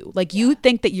it's you. Like you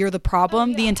think that you're the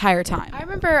problem the entire time. I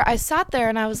remember I sat there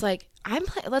and I was like,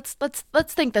 let's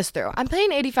think this through. I'm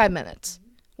playing 85 minutes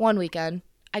one weekend.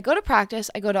 I go to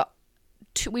practice.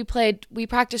 We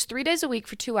practiced 3 days a week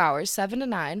for 2 hours, 7 to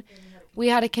 9. We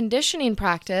had a conditioning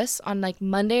practice on like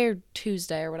Monday or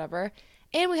Tuesday or whatever.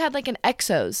 And we had like an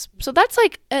exos. So that's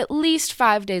like at least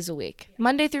 5 days a week.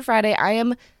 Monday through Friday, I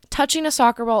am touching a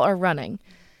soccer ball or running.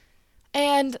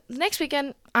 And the next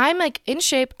weekend, I'm like in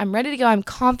shape. I'm ready to go. I'm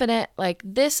confident. Like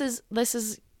this is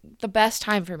the best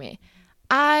time for me.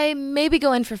 I maybe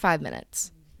go in for 5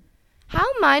 minutes. How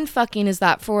mind fucking is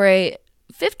that for a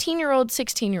 15-year-old,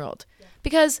 16-year-old?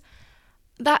 Because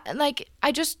that, like,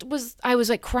 I was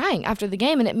like crying after the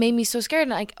game, and it made me so scared.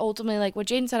 And like ultimately, like what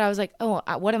Jaden said, I was like, oh,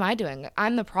 what am I doing?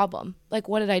 I'm the problem. Like,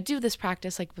 what did I do this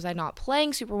practice? Like, was I not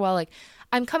playing super well? Like,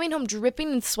 I'm coming home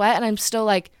dripping in sweat, and I'm still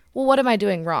like, well, what am I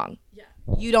doing wrong? Yeah.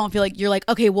 You don't feel like you're like,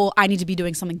 okay, well, I need to be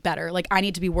doing something better. Like, I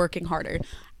need to be working harder.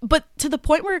 But to the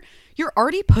point where you're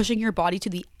already pushing your body to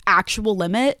the actual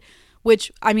limit,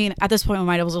 which, I mean, at this point, we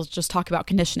might as well just talk about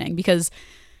conditioning, because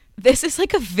this is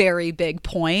like a very big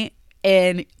point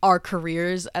in our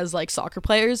careers as like soccer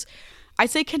players. I'd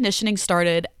say conditioning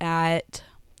started at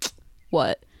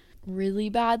what? Really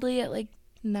badly at like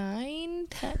 9,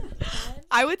 10?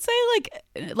 I would say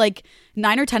like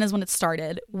 9 or 10 is when it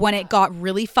started. When it got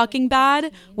really fucking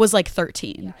bad was like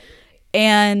 13.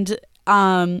 And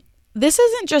this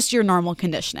isn't just your normal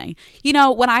conditioning. You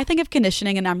know, when I think of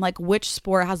conditioning and I'm like, which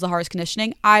sport has the hardest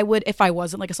conditioning? I would, if I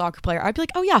wasn't like a soccer player, I'd be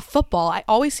like, oh yeah, football. I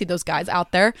always see those guys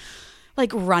out there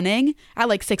like running at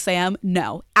like 6 a.m.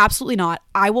 No, absolutely not.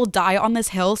 I will die on this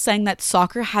hill saying that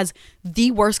soccer has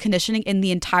the worst conditioning in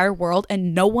the entire world,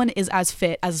 and no one is as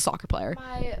fit as a soccer player.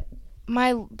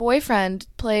 My boyfriend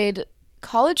played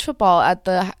college football at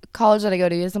the college that I go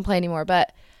to. He doesn't play anymore,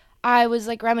 but I was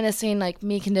like reminiscing, like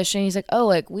me conditioning. He's like, oh,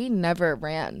 like we never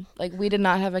ran. Like we did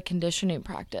not have a conditioning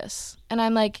practice. And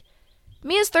I'm like,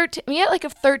 Me as 13, me at like a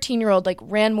 13-year-old like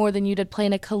ran more than you did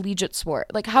playing a collegiate sport.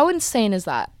 Like how insane is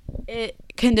that?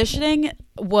 Conditioning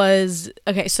was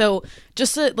okay. So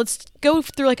let's go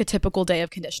through like a typical day of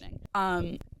conditioning.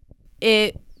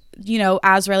 It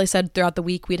as Riley said, throughout the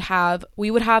week we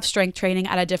would have strength training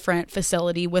at a different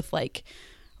facility with like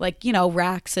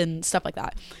racks and stuff like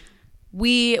that.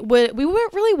 We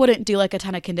really wouldn't do like a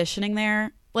ton of conditioning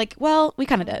there. Like, well, we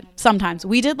kind of did sometimes.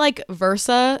 We did like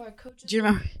Versa. Do you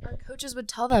remember? Our coaches would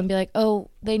tell them, be like, oh,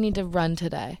 they need to run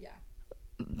today. Yeah.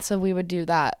 So we would do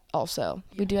that also.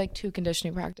 Yeah. We'd do like 2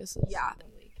 conditioning practices. Yeah.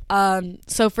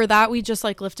 So for that we just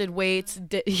like lifted weights.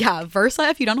 Versa.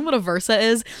 If you don't know what a Versa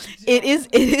is, it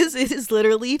is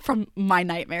literally from my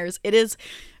nightmares. It is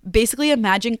basically,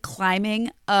 imagine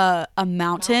climbing a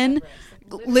mountain.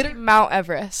 Literally Mount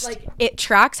Everest. Like it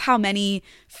tracks how many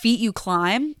feet you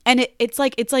climb, and it's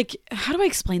like how do I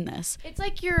explain this?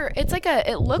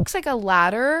 It looks like a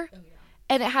ladder.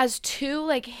 And it has 2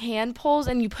 like hand pulls,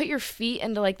 and you put your feet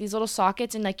into like these little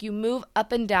sockets, and like you move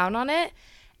up and down on it.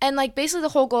 And like basically the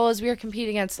whole goal is we were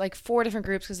competing against like 4 different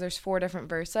groups because there's 4 different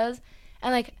Versas,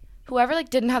 and like whoever like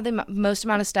didn't have the most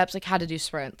amount of steps like had to do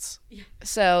sprints. Yeah.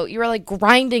 So you were like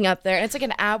grinding up there, and it's like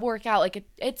an ab workout. Like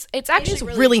it's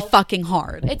actually really fucking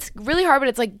hard. It's really hard, but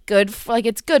it's like good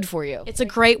it's good for you. It's a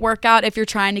great workout if you're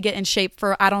trying to get in shape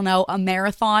for, I don't know, a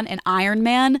marathon, an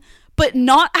Ironman. But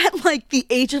not at like the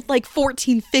age of like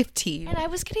 14, 15. And I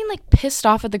was getting like pissed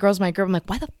off at the girls in my group. I'm like,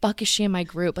 why the fuck is she in my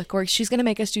group? Like, or she's gonna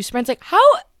make us do sprints. Like, how?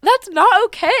 That's not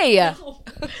okay.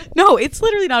 No, it's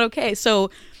literally not okay.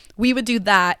 So we would do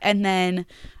that, and then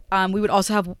we would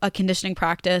also have a conditioning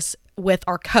practice with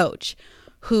our coach,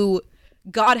 who,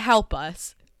 God help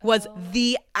us, was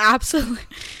the absolute.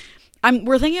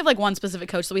 We're thinking of like one specific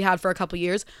coach that we had for a couple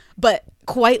years, but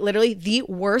quite literally the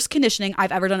worst conditioning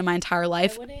I've ever done in my entire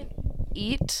life.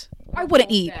 I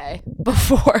wouldn't eat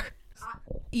before.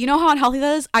 You know how unhealthy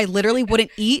that is? I literally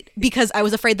wouldn't eat because I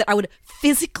was afraid that I would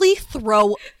physically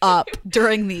throw up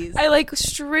during these. I like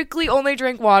strictly only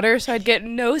drink water, so I'd get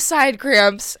no side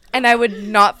cramps, and I would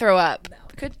not throw up.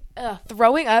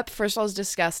 Throwing up, first of all, is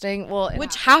disgusting. Well,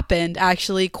 which happened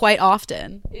actually quite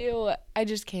often. Ew, I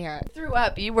just can't. Threw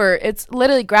up. It's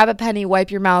literally grab a penny, wipe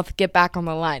your mouth, get back on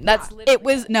the line.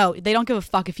 No, they don't give a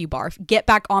fuck if you barf. Get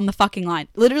back on the fucking line.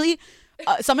 Literally,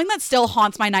 something that still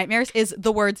haunts my nightmares is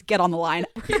the words "get on the line."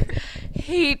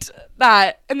 Hate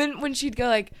that. And then when she'd go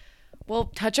like,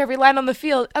 "Well, touch every line on the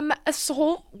field," a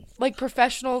whole like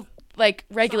professional like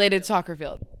regulated soccer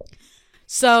field.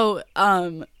 So,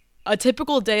 a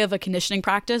typical day of a conditioning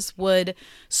practice would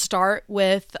start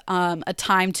with a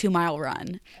timed 2-mile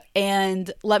run.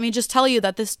 And let me just tell you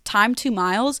that this timed 2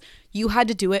 miles, you had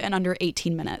to do it in under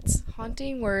 18 minutes.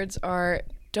 Haunting words are,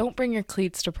 don't bring your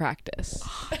cleats to practice.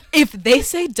 If they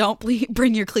say don't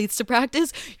bring your cleats to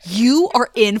practice, you are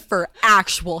in for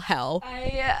actual hell.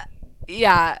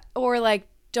 Yeah. Or like,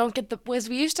 don't get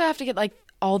we used to have to get like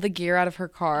all the gear out of her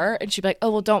car, and she'd be like,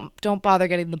 oh well, don't bother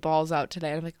getting the balls out today.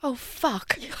 And I'm like, oh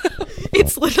fuck.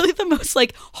 It's literally the most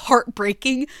like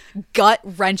heartbreaking,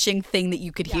 gut-wrenching thing that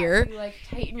you could hear. You like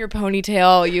tighten your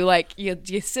ponytail,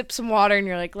 you sip some water, and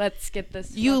you're like, let's get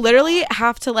this. You literally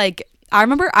have to like, I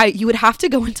remember you would have to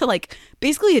go into like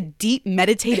basically a deep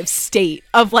meditative state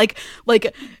of like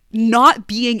not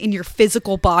being in your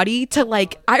physical body to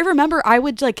like, I remember I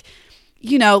would like,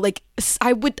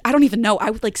 I don't even know. I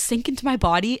would like sink into my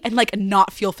body and like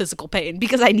not feel physical pain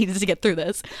because I needed to get through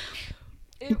this.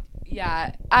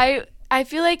 Yeah. I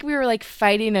feel like we were like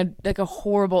fighting a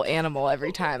horrible animal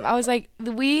every time. I was like,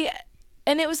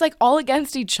 and it was like all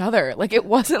against each other. Like it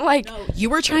wasn't like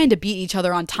you were trying to beat each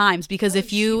other on times because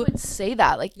if you would say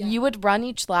that, like you would run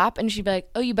each lap and she'd be like,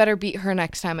 oh, you better beat her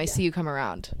next time I see you come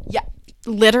around. Yeah.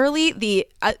 Literally the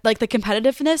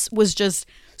competitiveness was just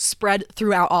spread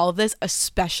throughout all of this,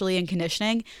 especially in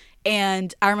conditioning.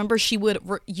 And I remember you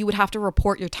would have to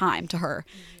report your time to her.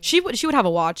 Mm-hmm. She would have a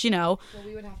watch, Well,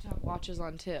 we would have to have watches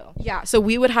on too. Yeah, so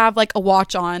we would have like a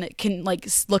watch on,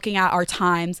 looking at our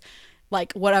times,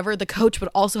 like whatever. The coach would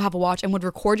also have a watch and would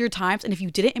record your times. And if you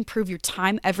didn't improve your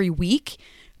time every week,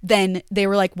 then they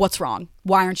were like, "What's wrong?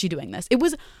 Why aren't you doing this?" It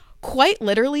was quite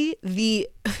literally the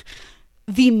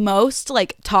most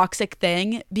like toxic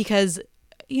thing because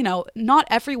not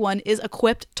everyone is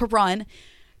equipped to run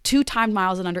 2 timed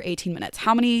miles in under 18 minutes.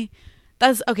 How many?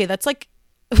 That's like,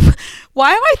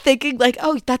 why am I thinking like,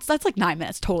 oh, that's like 9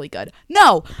 minutes. Totally good.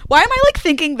 No. Why am I like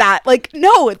thinking that? Like,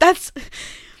 no, it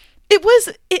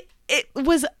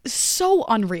was so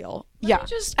unreal.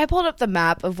 I pulled up the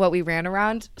map of what we ran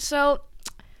around. So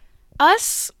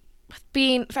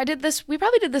we probably did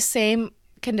the same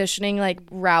conditioning like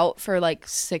route for like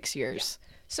 6 years.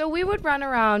 So we would run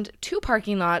around 2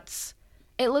 parking lots.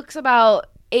 It looks about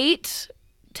 8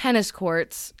 tennis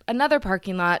courts, another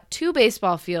parking lot, 2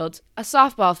 baseball fields, a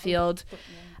softball field,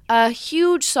 a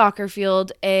huge soccer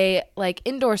field, a like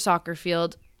indoor soccer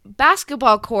field,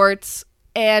 basketball courts,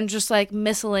 and just like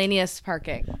miscellaneous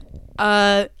parking.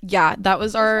 Yeah, that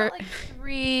was our like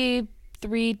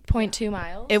 3.2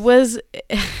 miles. It was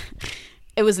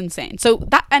insane. So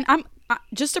that, and I'm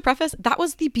just to preface, that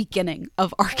was the beginning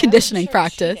of our conditioning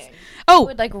practice. Cheating. Oh, We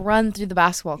would like run through the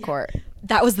basketball court.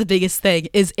 that was the biggest thing,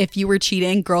 is if you were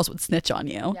cheating, girls would snitch on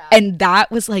you. Yeah. And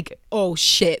that was like, oh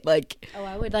shit, like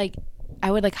I would like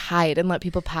hide and let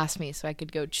people pass me so I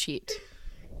could go cheat.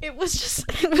 it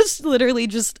was literally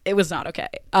just, it was not okay.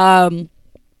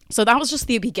 So that was just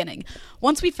the beginning.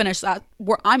 Once we finished that,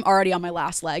 I'm already on my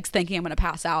last legs thinking I'm going to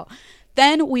pass out.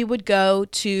 Then we would go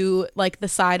to like the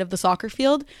side of the soccer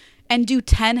field and do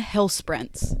 10 hill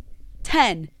sprints.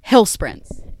 10 hill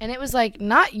sprints. And it was like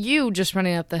not you just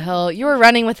running up the hill. You were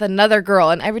running with another girl,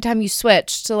 and every time you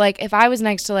switched. So like if I was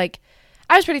next to like,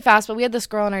 I was pretty fast, but we had this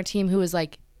girl on our team who was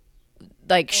like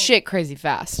shit crazy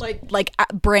fast. Like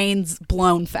brains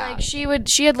blown fast. Like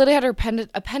she had literally had her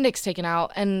appendix taken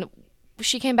out, and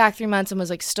she came back 3 months and was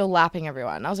like still lapping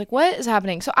everyone. I was like, what is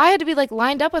happening? So I had to be like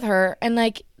lined up with her, and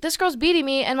like this girl's beating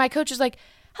me, and my coach is like,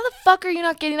 how the fuck are you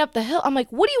not getting up the hill? I'm like,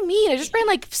 what do you mean? I just ran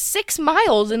like 6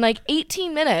 miles in like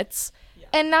 18 minutes. Yeah.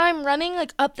 And now I'm running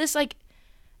like up this like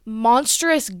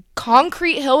monstrous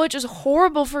concrete hill, which is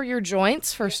horrible for your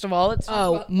joints, first of all.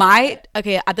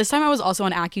 Okay, at this time I was also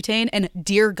on Accutane, and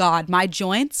dear God, my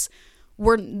joints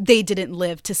they didn't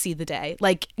live to see the day.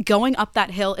 Like going up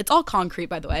that hill, it's all concrete,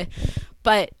 by the way,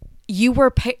 but you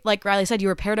were like Riley said, you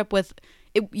were paired up with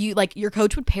you, like your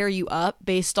coach would pair you up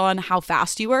based on how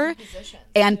fast you were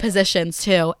and positions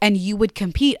too, and you would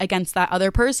compete against that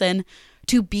other person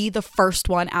to be the first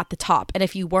one at the top. And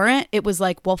if you weren't, it was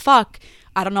like, well, fuck,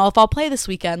 I don't know if I'll play this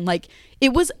weekend. Like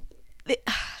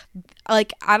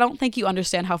like I don't think you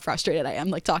understand how frustrated I am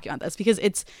like talking about this, because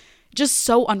it's just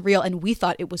so unreal, and we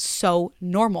thought it was so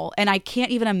normal, and I can't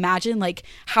even imagine like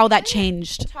how that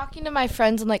changed. Talking to my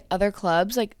friends in like other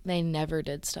clubs, like they never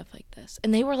did stuff like this,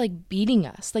 and they were like beating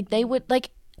us. Like they would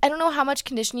like, I don't know how much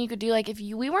conditioning you could do. Like if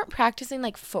we weren't practicing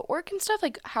like footwork and stuff,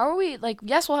 like how are we like,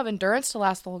 yes, we'll have endurance to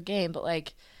last the whole game, but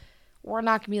like we're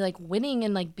not gonna be like winning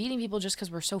and like beating people just because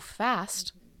we're so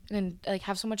fast and like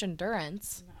have so much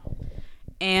endurance.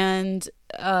 And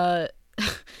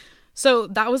so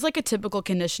that was like a typical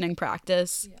conditioning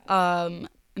practice. Yeah.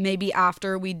 Maybe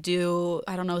after we do,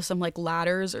 I don't know, some like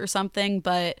ladders or something,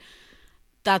 but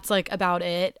that's like about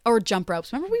it. Or jump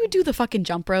ropes. Remember we would do the fucking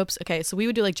jump ropes? Okay, so we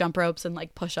would do like jump ropes and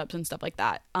like push-ups and stuff like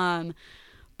that.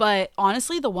 But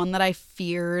honestly, the one that I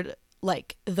feared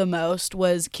like the most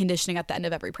was conditioning at the end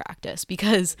of every practice,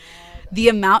 because the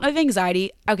amount of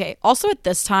anxiety. Okay, also at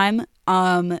this time,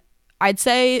 I'd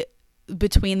say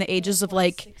between the ages of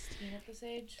like 16 at this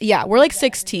age? Yeah, we're like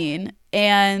 16,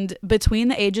 and between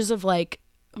the ages of like,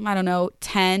 I don't know,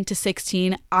 10 to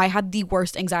 16, I had the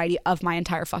worst anxiety of my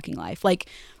entire fucking life. Like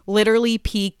literally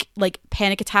peak like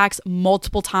panic attacks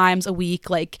multiple times a week.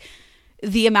 Like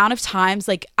the amount of times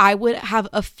like I would have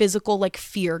a physical like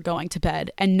fear going to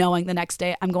bed and knowing the next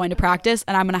day I'm going to practice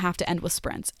and I'm going to have to end with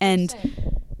sprints. And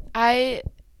I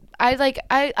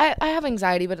have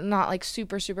anxiety, but not like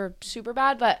super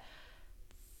bad, but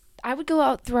I would go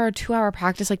out through our 2-hour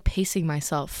practice like pacing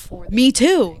myself. Me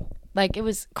too. Like it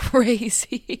was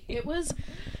crazy. It was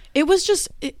just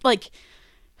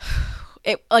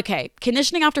okay,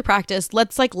 conditioning after practice,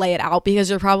 let's like lay it out, because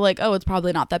you're probably like, oh, it's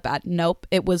probably not that bad. Nope,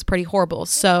 it was pretty horrible.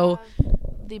 So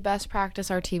the best practice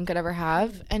our team could ever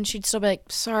have, and she'd still be like,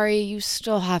 sorry, you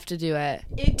still have to do it.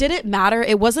 It didn't matter.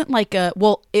 It wasn't like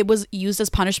it was used as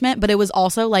punishment, but it was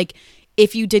also like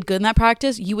if you did good in that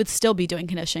practice, you would still be doing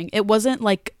conditioning. It wasn't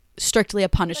like strictly a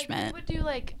punishment. Like, we would do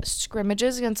like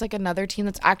scrimmages against like another team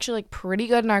that's actually like pretty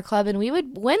good in our club, and we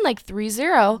would win like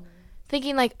 3-0,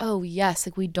 thinking like, oh yes,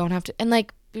 like we don't have to, and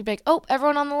like we'd be like, oh,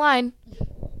 everyone on the line.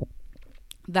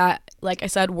 That, like I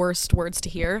said, worst words to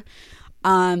hear.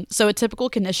 So a typical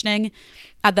conditioning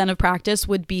at the end of practice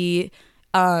would be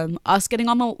us getting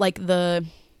on the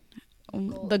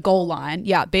goal line.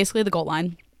 Yeah, basically the goal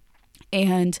line.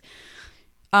 And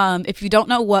if you don't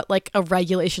know what like a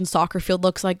regulation soccer field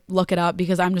looks like, look it up,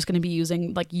 because I'm just going to be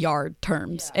using like yard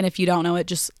terms. Yeah. And if you don't know it,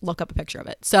 just look up a picture of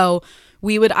it. So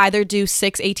we would either do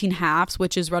 6-18 halves,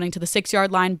 which is running to the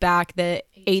 6-yard line, back, the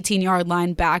 18-yard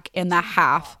line, back, and the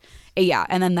half. Yeah,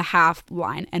 and then the half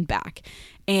line and back.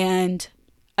 And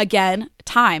again,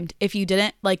 timed. If you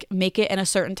didn't like make it in a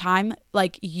certain time,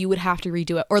 like you would have to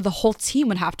redo it, or the whole team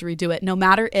would have to redo it, no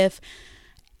matter if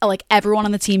like everyone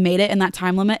on the team made it in that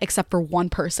time limit except for one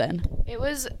person. It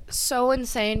was so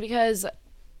insane because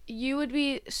you would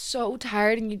be so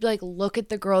tired and you'd like look at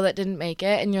the girl that didn't make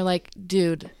it and you're like,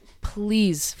 dude,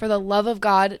 please, for the love of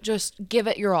God, just give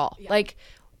it your all. Yeah. Like,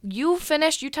 you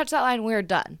finished, you touched that line, we're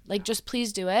done. Like, just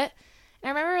please do it. And I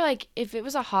remember, like, if it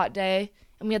was a hot day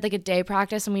and we had, like, a day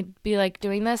practice and we'd be, like,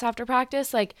 doing this after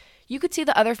practice, like, you could see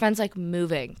the other fence, like,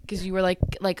 moving because you were,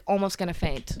 like almost going to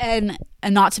faint. And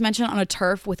not to mention on a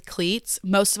turf with cleats,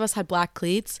 most of us had black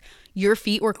cleats. Your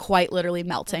feet were quite literally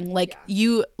melting. Like,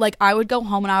 I would go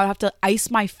home and I would have to ice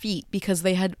my feet because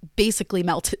they had basically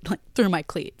melted, like, through my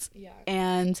cleats. Yeah.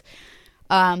 And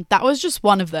that was just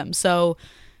one of them. So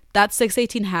that's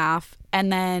 6:18 half.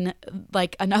 And then,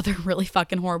 like, another really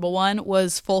fucking horrible one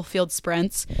was full field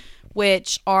sprints,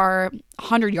 which are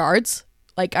 100 yards.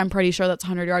 Like, I'm pretty sure that's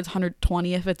 100 yards,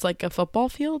 120 if it's, like, a football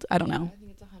field. I don't know. I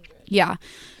think it's 100. Yeah.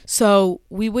 So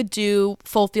we would do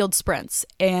full field sprints.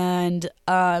 And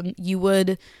it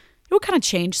would kind of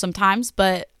change sometimes.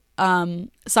 But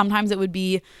sometimes it would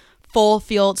be full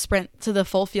field sprint to the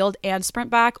full field and sprint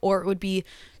back. Or it would be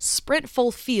sprint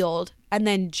full field and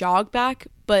then jog back,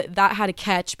 but that had a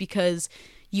catch because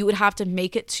you would have to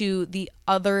make it to the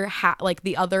other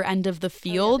the other end of the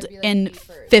field in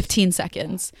 15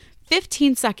 seconds.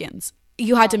 15 seconds.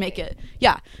 You had to make it.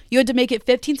 Yeah. You had to make it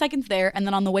 15 seconds there, and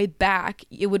then on the way back,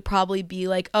 it would probably be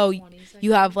like, oh,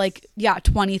 you have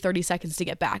 20, 30 seconds to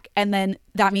get back. And then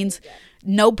that means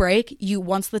no break.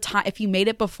 If you made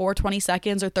it before 20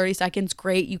 seconds or 30 seconds,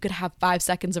 great. You could have 5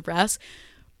 seconds of rest.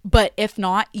 But if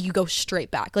not, you go straight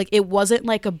back. Like, it wasn't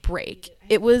like a break.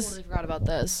 I totally forgot about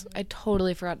this. I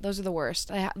totally forgot. Those are the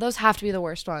worst. Those have to be the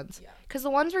worst ones. Because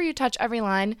the ones where you touch every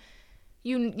line,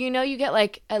 you know you get,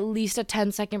 like, at least a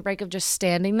 10-second break of just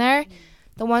standing there.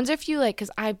 The ones if you, like, because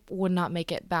I would not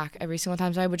make it back every single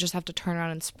time, so I would just have to turn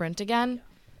around and sprint again.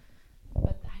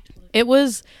 It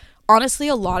was, honestly,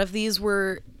 a lot of these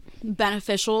were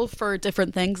beneficial for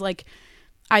different things. Like,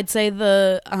 I'd say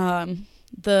the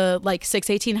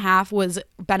 6:18 half was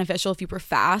beneficial if you were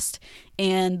fast,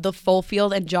 and the full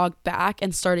field and jog back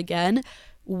and start again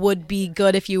would be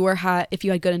good if you had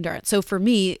good endurance. So for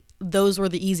me, those were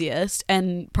the easiest,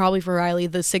 and probably for Riley,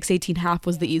 the 6:18 half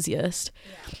was the easiest.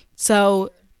 Yeah.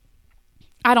 So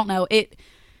I don't know.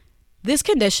 This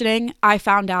conditioning, I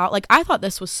found out, like, I thought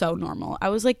this was so normal. I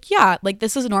was like, yeah, like,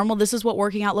 this is normal. This is what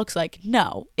working out looks like.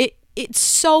 No, it's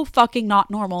so fucking not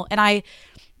normal. And I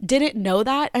didn't know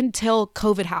that until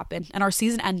COVID happened and our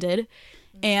season ended.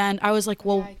 And I was like,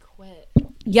 well,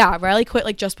 Riley quit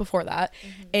like just before that.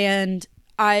 Mm-hmm. And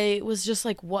I was just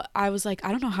like, I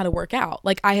don't know how to work out.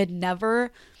 Like, I had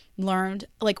never learned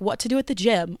like what to do at the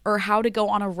gym or how to go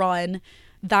on a run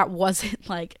that wasn't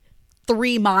like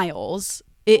 3 miles.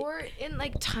 Or in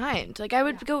like timed. Like, I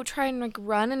would go try and like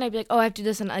run and I'd be like, oh, I have to do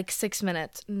this in like 6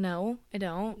 minutes. No, I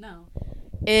don't. No.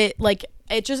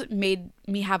 It just made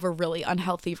me have a really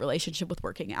unhealthy relationship with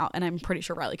working out, and I'm pretty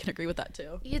sure Riley can agree with that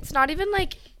too. It's not even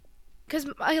like, because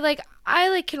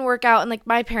I can work out, and like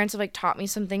my parents have like taught me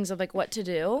some things of like what to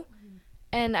do,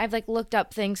 and I've like looked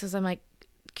up things because I'm like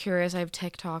curious. I have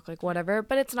TikTok, like whatever,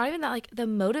 but it's not even that. Like, the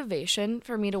motivation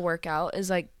for me to work out is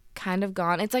like kind of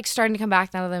gone. It's like starting to come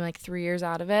back now that I'm like 3 years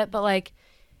out of it, but like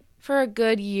for a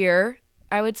good year,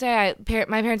 I would say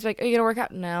my parents were like, are you gonna work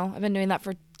out? No, I've been doing that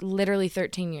for literally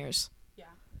 13 years.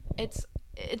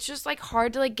 It's just like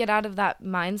hard to like get out of that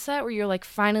mindset where you're like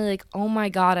finally like, oh my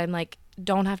God, I'm like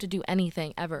don't have to do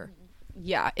anything ever.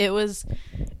 Yeah, it's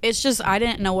just I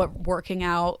didn't know what working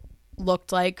out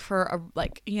looked like for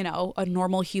a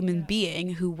normal human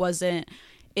being who wasn't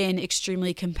in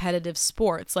extremely competitive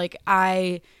sports. Like,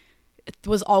 I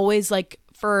was always like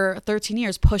for 13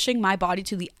 years pushing my body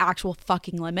to the actual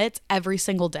fucking limits every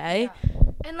single day. Yeah.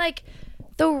 And like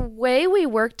the way we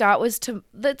worked out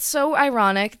that's so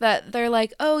ironic that they're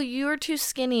like, oh, you're too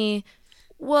skinny.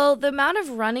 Well, the amount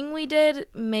of running we did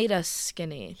made us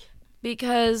skinny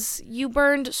because you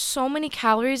burned so many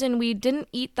calories and we didn't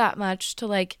eat that much to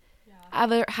like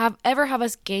ever have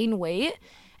us gain weight.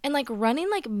 And like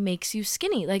running like makes you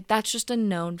skinny. Like, that's just a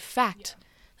known fact. Yeah.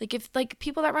 Like, if like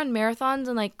people that run marathons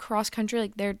and like cross country,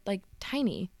 like they're like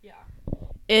tiny.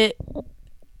 Yeah.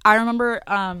 I remember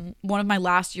one of my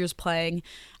last years playing,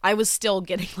 I was still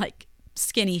getting like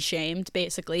skinny shamed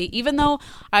basically, even though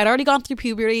I'd already gone through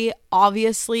puberty,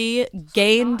 obviously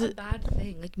gained. Not a bad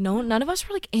thing. Like, none of us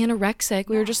were like anorexic.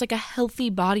 We were just like a healthy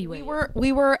body weight.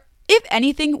 We were, if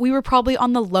anything, we were probably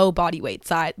on the low body weight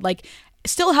side, like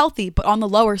still healthy, but on the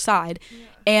lower side. Yeah.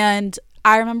 And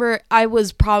I remember I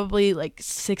was probably like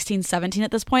 16, 17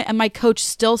 at this point, and my coach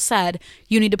still said,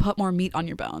 you need to put more meat on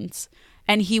your bones.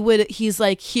 and he's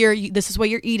like, here, this is what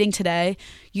you're eating today.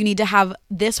 You need to have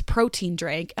this protein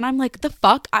drink. And I'm like, the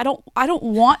fuck? I don't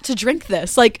want to drink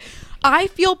this. Like, I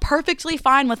feel perfectly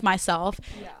fine with myself.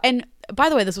 Yeah. And by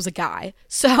the way, this was a guy.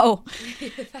 So,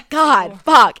 God,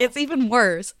 fuck, it's even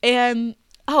worse. And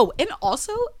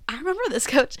also, I remember this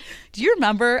coach. Do you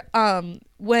remember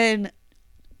when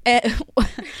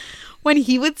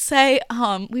he would say,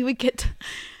 we would get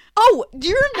do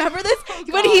you remember this?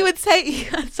 When he would say,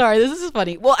 sorry, this is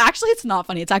funny. Well, actually, it's not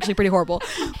funny. It's actually pretty horrible.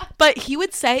 But he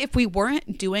would say if we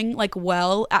weren't doing like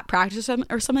well at practice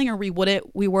or something, or we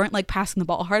weren't like passing the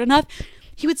ball hard enough,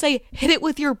 he would say, hit it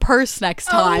with your purse next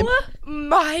time. Oh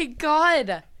my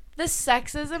God. The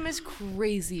sexism is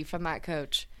crazy from that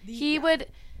coach. He would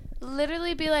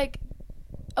literally be like,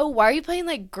 oh, why are you playing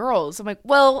like girls? I'm like,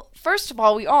 well, first of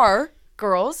all, we are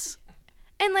girls.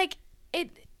 And like,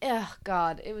 oh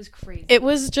God, it was crazy. It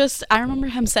was just, I remember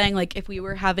him saying like if we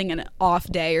were having an off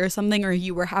day or something, or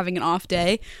you were having an off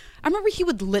day, I remember he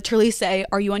would literally say,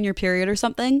 are you on your period or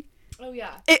something? Oh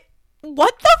yeah.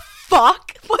 What the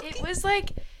fuck? It was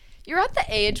like, you're at the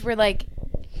age where like,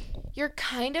 you're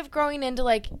kind of growing into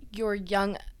like your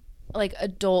young, like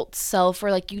adult self,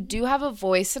 where like you do have a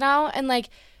voice now, and like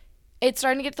it's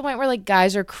starting to get to the point where like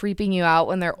guys are creeping you out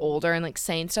when they're older and like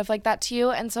saying stuff like that to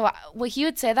you. And so he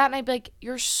would say that, and I'd be like,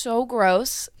 you're so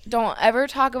gross. Don't ever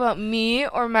talk about me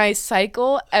or my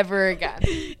cycle ever again.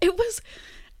 It's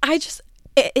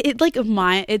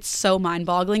so mind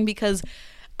boggling, because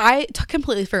I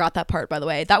completely forgot that part, by the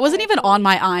way. That wasn't even on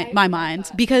my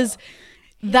mind, because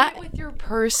that with your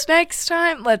purse next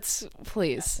time, let's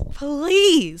please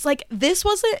like, this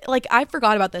wasn't like, I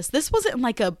forgot about this wasn't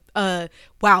like a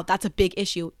wow, that's a big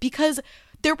issue, because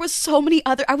there was so many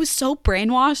other, I was so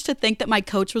brainwashed to think that my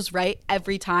coach was right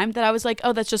every time, that I was like,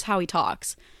 oh, that's just how he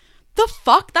talks. The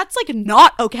fuck? That's like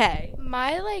not okay.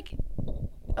 My like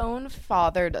own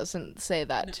father doesn't say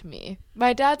that to me.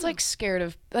 My dad's like scared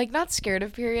of, like, not scared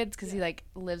of periods, because he like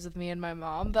lives with me and my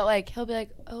mom, but like he'll be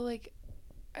like, oh, like,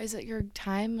 is it your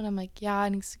time? And I'm like, yeah.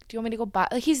 And he's like, do you want me to go buy?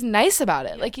 Like, he's nice about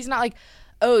it. Like, he's not like,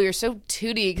 oh, you're so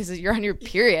tooty because you're on your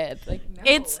period. Like,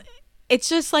 no. It's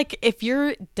just like, if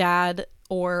your dad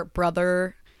or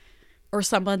brother or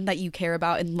someone that you care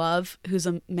about and love who's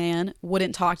a man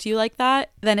wouldn't talk to you like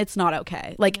that, then it's not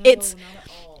okay. Like, no,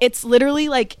 it's literally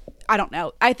like, I don't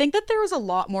know. I think that there was a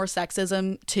lot more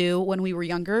sexism too when we were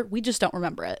younger. We just don't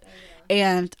remember it. Oh,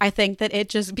 yeah. And I think that it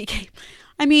just became,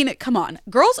 I mean, come on.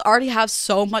 Girls already have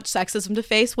so much sexism to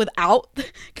face without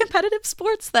competitive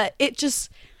sports that it just,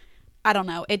 I don't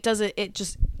know.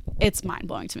 It's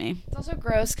mind-blowing to me. It's also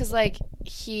gross because, like,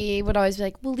 he would always be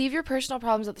like, well, leave your personal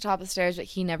problems at the top of the stairs, but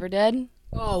he never did.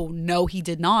 Oh, no, he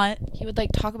did not. He would,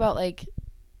 like, talk about, like,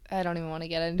 I don't even want to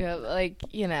get into it, but, like,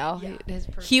 you know. Yeah.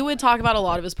 He would talk about a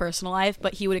lot of his personal life,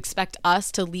 but he would expect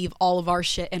us to leave all of our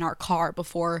shit in our car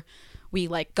before we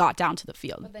like got down to the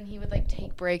field. But then he would like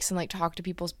take breaks and like talk to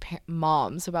people's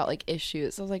moms about like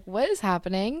issues. I was like, what is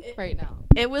happening right now?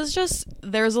 It was just,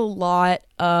 there's a lot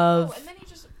of and then he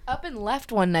just up and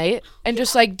left one night and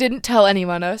just like didn't tell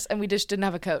anyone else, and we just didn't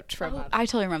have a coach for a month. I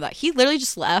totally remember that. He literally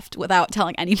just left without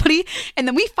telling anybody, and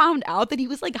then we found out that he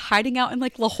was like hiding out in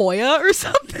like La Jolla or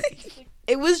something.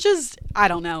 It was just, I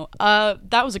don't know.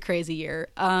 That was a crazy year.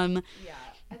 Yeah,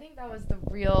 I think that was the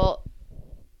real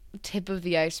tip of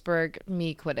the iceberg,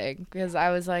 me quitting, because I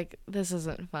was like, this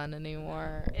isn't fun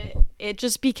anymore. It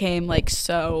just became like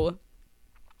so,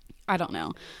 I don't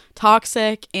know,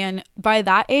 toxic. And by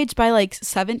that age, by like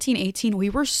 17, 18, we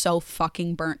were so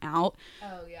fucking burnt out.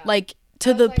 Oh yeah. Like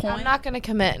to the point, I'm not going to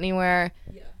commit anywhere.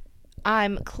 Yeah.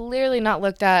 I'm clearly not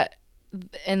looked at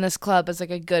in this club as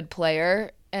like a good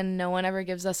player, and no one ever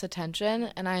gives us attention,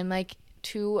 and I'm like,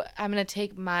 I'm gonna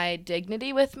take my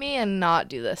dignity with me and not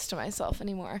do this to myself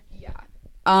anymore. Yeah.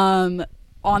 On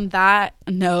that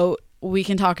note, we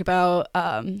can talk about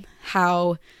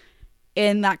how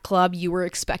in that club you were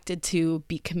expected to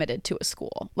be committed to a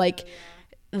school. Like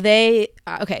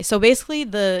okay, so basically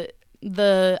the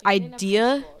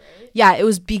idea, school, right? Yeah, it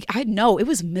was it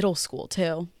was middle school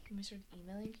too. Can we start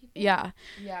emailing people? Yeah.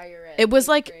 Yeah, you're right. It was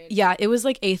like it was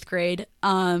like 8th grade.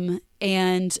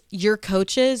 And your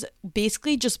coaches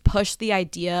basically just pushed the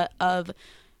idea of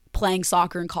playing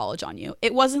soccer in college on you.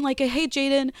 It wasn't like hey,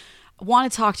 Jaden,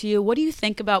 want to talk to you. What do you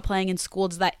think about playing in school?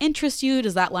 Does that interest you?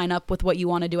 Does that line up with what you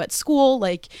want to do at school?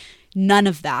 Like, none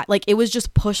of that. Like, it was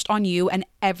just pushed on you and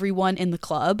everyone in the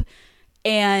club.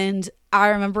 And I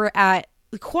remember at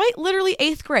quite literally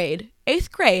 8th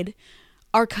grade,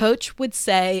 our coach would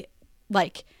say,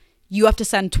 like, you have to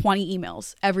send 20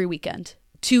 emails every weekend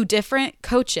to different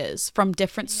coaches from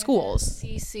different schools.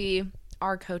 CC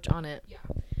our coach on it. Yeah.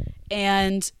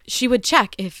 and she would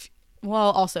check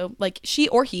also like she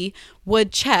or he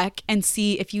would check and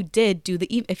see if you did do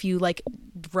if you like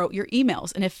wrote your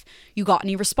emails and if you got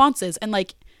any responses. And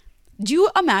like, do you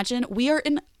imagine we are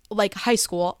in like high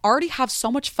school, already have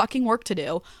so much fucking work to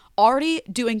do, already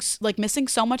doing like missing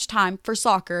so much time for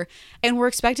soccer, and we're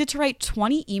expected to write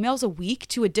 20 emails a week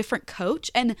to a different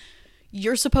coach, and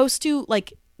you're supposed to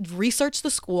like research the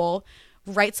school,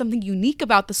 write something unique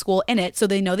about the school in it so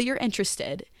they know that you're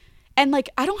interested. And like,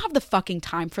 I don't have the fucking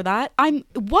time for that. I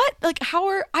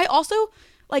also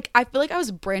like, I feel like I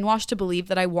was brainwashed to believe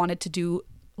that I wanted to do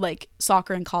like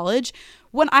soccer in college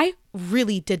when I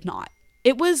really did not.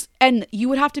 It was, and you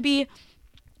would have to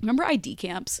remember ID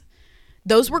camps?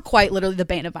 Those were quite literally the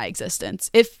bane of my existence.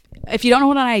 If you don't know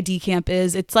what an ID camp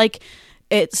is, it's like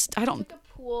a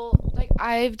pool. Like,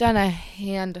 I've done a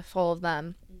handful of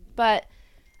them, but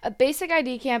a basic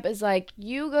ID camp is like,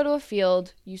 you go to a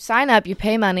field, you sign up, you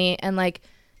pay money, and like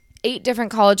 8 different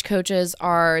college coaches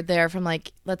are there from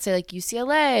like, let's say like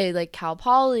UCLA, like Cal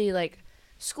Poly, like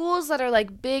schools that are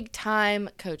like big time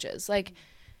coaches. Like,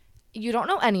 you don't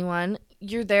know anyone.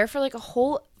 You're there for like a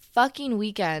whole fucking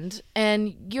weekend,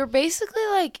 and you're basically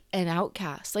like an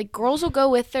outcast. Like, girls will go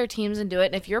with their teams and do it,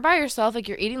 and if you're by yourself, like,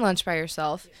 you're eating lunch by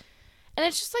yourself. And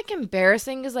it's just like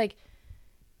embarrassing because like,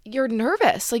 you're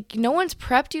nervous. Like, no one's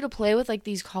prepped you to play with like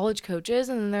these college coaches,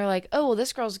 and then they're like, oh well,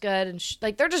 this girl's good, and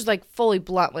like, they're just like fully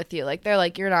blunt with you. Like, they're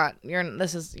like, you're not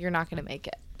gonna make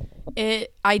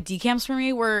it. ID camps for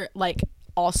me were like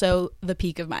also the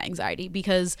peak of my anxiety,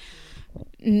 because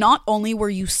not only were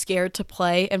you scared to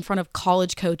play in front of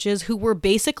college coaches who were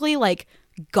basically like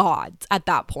gods at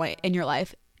that point in your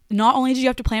life, not only did you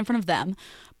have to play in front of them,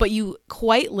 but you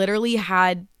quite literally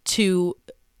had to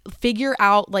figure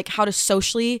out like how to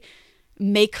socially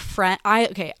make friends.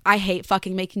 I hate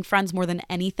fucking making friends more than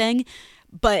anything,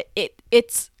 but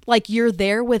it's like you're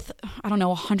there with, I don't know,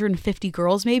 150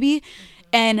 girls maybe,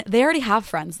 and they already have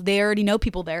friends. They already know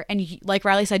people there. And like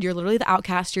Riley said, you're literally the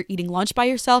outcast. You're eating lunch by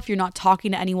yourself. You're not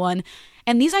talking to anyone.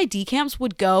 And these ID camps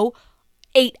would go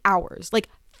 8 hours, like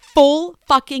full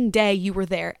fucking day you were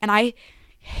there. And I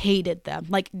hated them,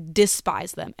 like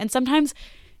despised them. And sometimes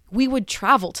we would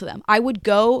travel to them. I would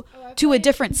go to a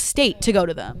different state to go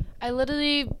to them. I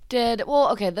literally did.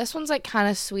 Well, okay, this one's like kind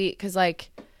of sweet because like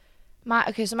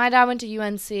so my dad went to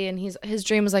UNC, and his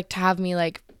dream was like to have me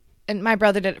like, and my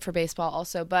brother did it for baseball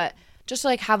also, but just to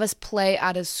like have us play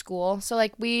at his school. So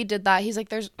like we did that. He's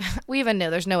like, we even knew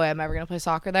there's no way I'm ever gonna play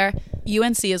soccer there.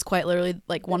 UNC is quite literally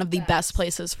like one of the best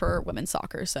places for women's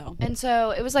soccer. And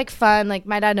so it was like fun. Like,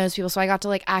 my dad knows people, so I got to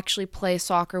like actually play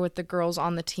soccer with the girls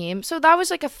on the team. So that was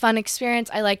like a fun experience.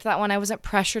 I liked that one. I wasn't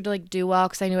pressured to like do well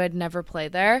because I knew I'd never play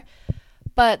there.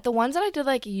 But the ones that I did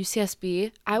like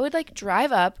UCSB, I would like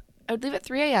drive up. I would leave at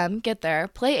 3 a.m., get there,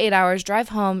 play 8 hours, drive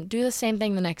home, do the same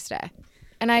thing the next day.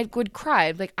 And I would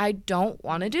cry. Like, I don't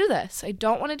want to do this. I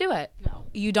don't want to do it. No.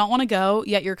 You don't want to go,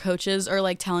 yet your coaches are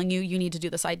like telling you need to do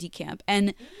this ID camp.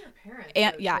 And your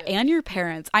parents. And your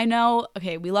parents. I know,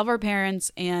 okay, we love our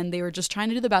parents, and they were just trying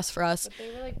to do the best for us. But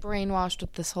they were like brainwashed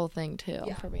with this whole thing too,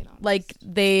 for being honest. Like,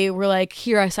 they were like,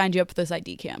 here, I signed you up for this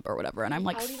ID camp or whatever. And I'm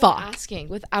like, fuck.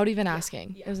 Without even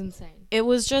asking. Yeah. It was insane. It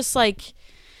was just like,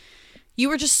 you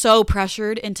were just so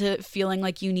pressured into feeling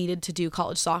like you needed to do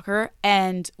college soccer.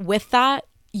 And with that,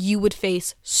 you would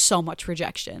face so much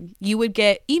rejection. You would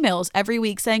get emails every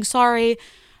week saying, sorry,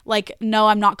 like, no,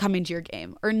 I'm not coming to your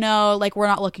game. Or no, like, we're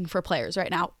not looking for players right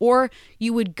now. Or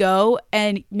you would go,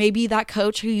 and maybe that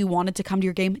coach who you wanted to come to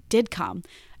your game did come.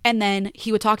 And then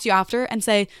he would talk to you after and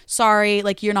say, sorry,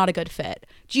 like, you're not a good fit.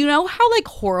 Do you know how like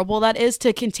horrible that is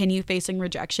to continue facing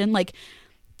rejection? Like,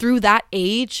 through that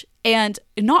age. And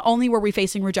not only were we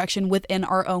facing rejection within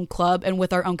our own club and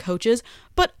with our own coaches,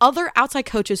 but other outside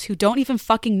coaches who don't even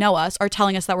fucking know us are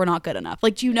telling us that we're not good enough.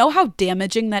 Like, do you know how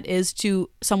damaging that is to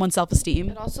someone's self-esteem?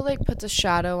 It also like puts a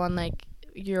shadow on like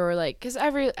your like, because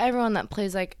everyone that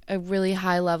plays like a really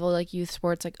high level like youth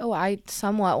sports, like, oh, I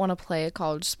somewhat want to play a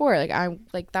college sport. Like, I'm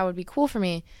like, that would be cool for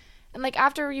me. And like,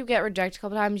 after you get rejected a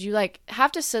couple times, you like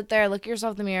have to sit there, look at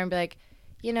yourself in the mirror, and be like,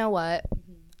 you know what?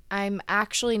 I'm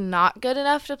actually not good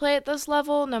enough to play at this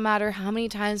level, no matter how many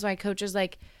times my coaches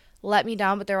like let me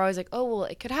down, but they're always like, oh, well,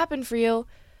 it could happen for you.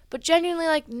 But genuinely,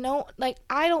 like, no, like,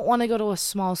 I don't want to go to a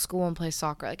small school and play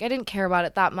soccer. Like, I didn't care about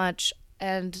it that much,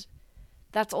 and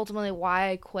that's ultimately why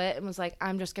I quit and was like,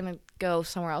 I'm just going to go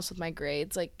somewhere else with my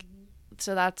grades. Like,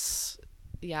 so that's,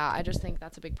 yeah, I just think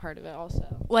that's a big part of it also.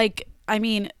 Like, I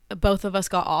mean, both of us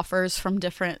got offers from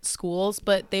different schools,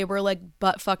 but they were like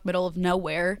butt fuck middle of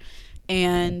nowhere.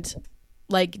 And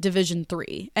like Division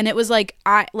 3, and it was like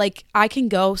I can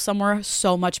go somewhere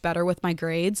so much better with my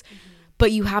grades,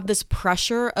 but you have this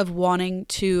pressure of wanting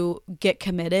to get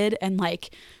committed and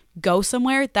like go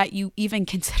somewhere that you even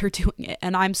consider doing it.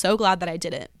 And I'm so glad that I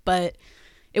didn't. But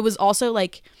it was also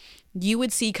like you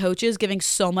would see coaches giving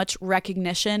so much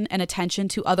recognition and attention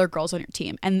to other girls on your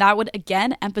team, and that would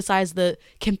again emphasize the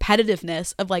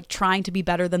competitiveness of like trying to be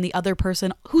better than the other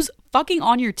person who's fucking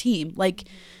on your team. Like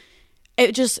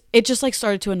it just like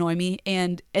started to annoy me,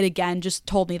 and it again just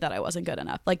told me that I wasn't good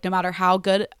enough. Like no matter how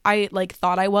good I like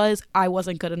thought I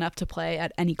wasn't good enough to play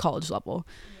at any college level.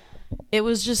 It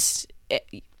was just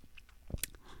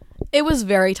it was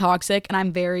very toxic, and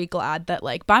I'm very glad that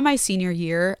like by my senior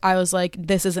year I was like,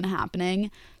 this isn't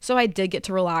happening. So I did get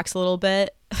to relax a little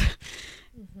bit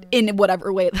in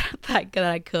whatever way that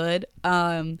I could.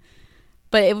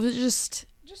 But it was just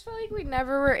felt like we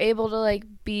never were able to like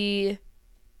be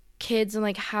kids and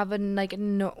like have a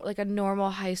normal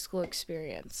high school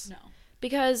experience. No.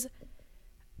 Because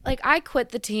like I quit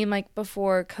the team like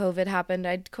before COVID happened.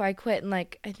 I quit in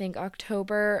like I think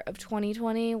October of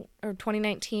 2020 or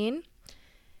 2019.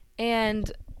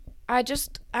 And I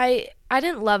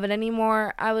didn't love it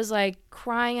anymore. I was like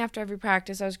crying after every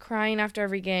practice. I was crying after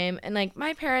every game. And like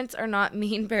my parents are not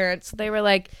mean parents. They were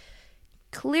like,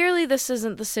 clearly this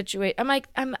isn't the situation.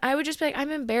 I would just be like,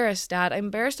 I'm embarrassed, Dad. I'm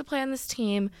embarrassed to play on this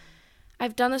team.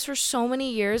 I've done this for so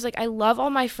many years. Like I love all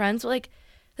my friends, but like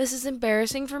this is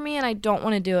embarrassing for me and I don't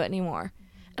want to do it anymore.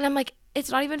 And I'm like, it's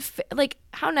not even like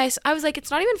how nice. I was like,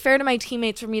 it's not even fair to my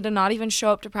teammates for me to not even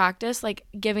show up to practice, like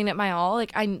giving it my all.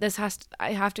 Like I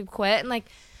have to quit. And like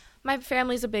my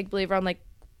family's a big believer on like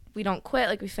we don't quit,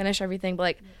 like we finish everything. But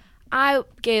like I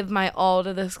gave my all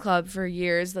to this club for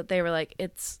years that they were like,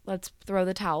 let's throw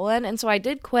the towel in. And so I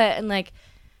did quit, and like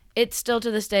it still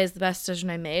to this day is the best decision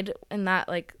I made in that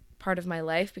like part of my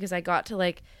life, because I got to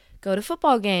like go to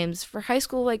football games for high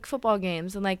school, like football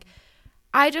games, and like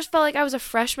I just felt like I was a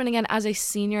freshman again as a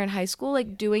senior in high school,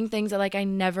 like doing things that like I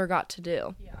never got to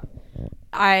do. Yeah.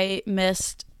 I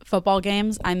missed football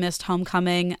games. I missed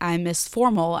homecoming. I missed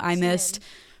formal. I missed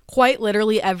quite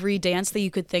literally every dance that you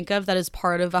could think of that is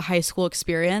part of a high school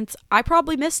experience. I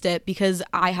probably missed it because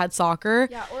I had soccer.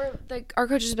 Yeah, or like our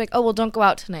coaches would be like, oh, well, don't go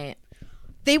out tonight.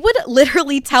 They would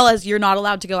literally tell us you're not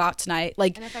allowed to go out tonight.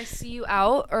 Like, and if I see you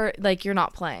out, or like you're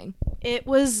not playing. It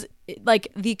was like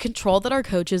the control that our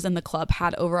coaches and the club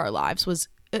had over our lives was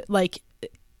like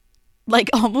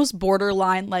almost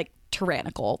borderline like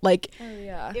tyrannical. Like, oh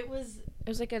yeah, it was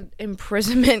like an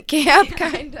imprisonment camp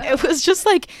kind of. It was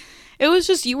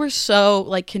just you were so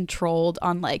like controlled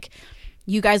on like,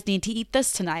 you guys need to eat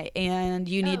this tonight, and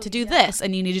you need to do this,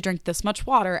 and you need to drink this much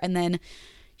water, and then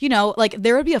you know, like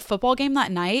there would be a football game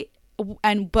that night,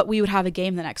 but we would have a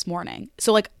game the next morning.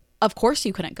 So like, of course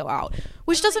you couldn't go out,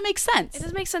 which doesn't make sense. It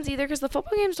doesn't make sense either, because the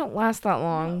football games don't last that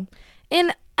long. No.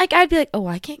 And like I'd be like, oh,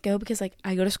 I can't go because like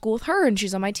I go to school with her and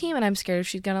she's on my team, and I'm scared if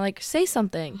she's gonna like say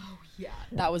something. Oh yeah,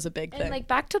 that was a big thing. And like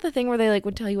back to the thing where they like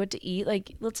would tell you what to eat.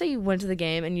 Like let's say you went to the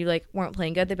game and you like weren't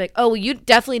playing good, they'd be like, oh, well, you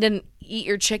definitely didn't eat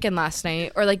your chicken last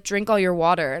night, or like drink all your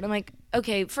water. And I'm like,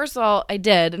 okay, first of all, I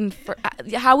did, and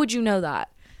how would you know that?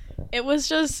 It was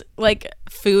just like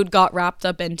food got wrapped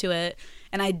up into it.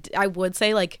 And I would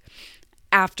say like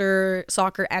after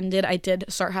soccer ended, I did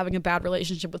start having a bad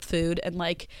relationship with food. And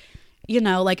like, you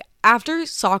know, like after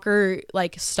soccer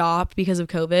like stopped because of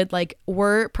COVID, like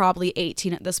we're probably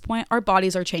 18 at this point. Our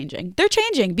bodies are changing. They're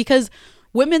changing because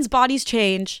women's bodies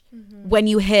change when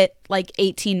you hit like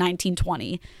 18, 19,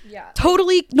 20. Yeah.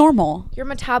 Totally normal. Your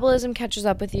metabolism catches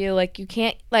up with you. Like you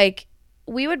can't like...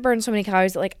 We would burn so many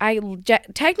calories that like I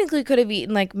technically could have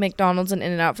eaten like McDonald's and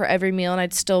In-N-Out for every meal, and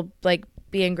I'd still like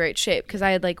be in great shape because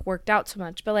I had like worked out so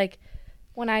much. But like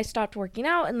when I stopped working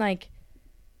out and like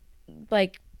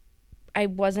I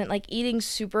wasn't like eating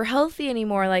super healthy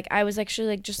anymore, like I was actually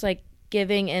like just like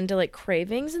giving into like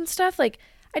cravings and stuff. Like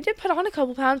I did put on a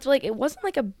couple pounds, but like it wasn't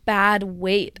like a bad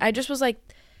weight. I just was like,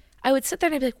 I would sit there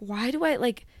and I'd be like, why do I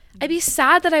like, I'd be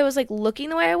sad that I was like looking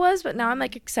the way I was, but now I'm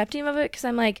like accepting of it because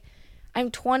I'm like, I'm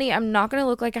 20. I'm not going to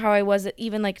look like how I was at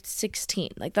even like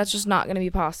 16. Like that's just not going to be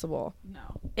possible.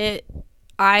 No.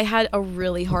 I had a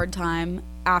really hard time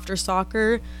after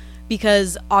soccer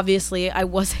because obviously I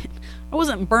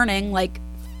wasn't burning like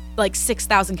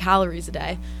 6,000 calories a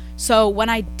day. So when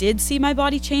I did see my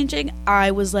body changing,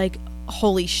 I was like,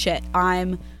 holy shit,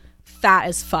 I'm fat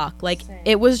as fuck. Like Same.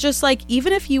 It was just like,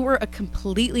 even if you were a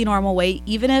completely normal weight,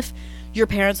 even if your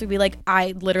parents would be like,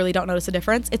 I literally don't notice a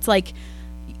difference, it's like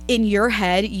in your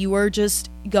head you are just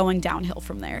going downhill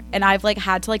from there. And I've like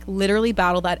had to like literally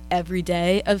battle that every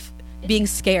day of being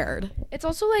scared. It's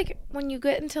also like when you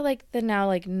get into like the now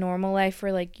like normal life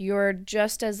where like you're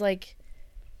just like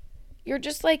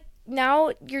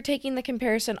now you're taking the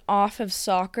comparison off of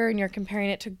soccer and you're comparing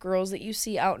it to girls that you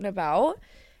see out and about.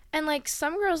 And like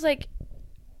some girls like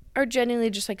are genuinely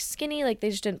just like skinny, like they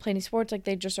just didn't play any sports, like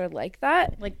they just are like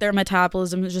that. Like their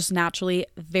metabolism is just naturally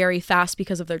very fast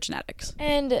because of their genetics.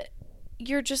 And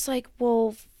you're just like,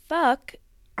 well, fuck.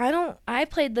 I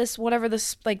played this, whatever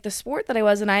this, like the sport that I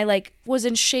was, and I like was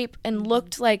in shape and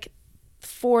looked like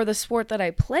for the sport that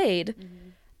I played.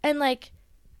 And like,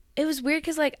 it was weird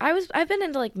because like I've been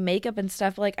into like makeup and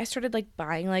stuff. Like I started like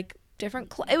buying like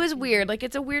different it was weird. Like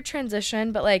it's a weird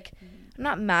transition, but like I'm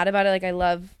not mad about it. Like I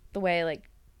love the way like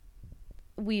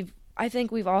I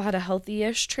think we've all had a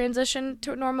healthy-ish transition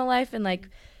to normal life, and like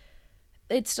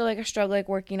it's still like a struggle like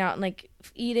working out and like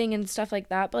eating and stuff like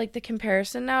that. But like the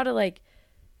comparison now to like,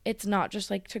 it's not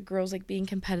just like to girls like being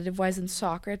competitive wise in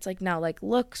soccer. It's like now like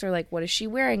looks or like what is she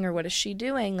wearing or what is she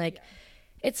doing? Like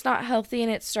it's not healthy,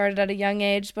 and it started at a young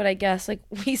age, but I guess like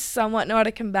we somewhat know how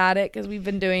to combat it because we've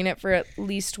been doing it for at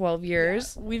least 12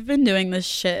 years. Yeah. We've been doing this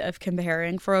shit of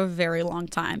comparing for a very long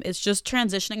time. It's just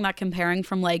transitioning that comparing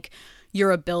from like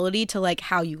your ability to like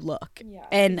how you look. Yeah,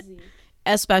 and easy.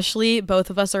 Especially both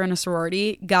of us are in a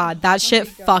sorority. God, that shit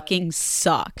fucking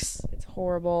sucks. It's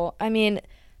horrible. I mean,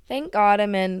 thank God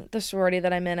I'm in the sorority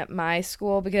that I'm in at my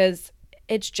school, because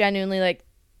it's genuinely like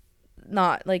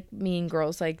not like mean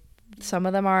girls. Like some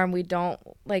of them are, and we don't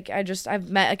like, I've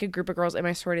met like a group of girls in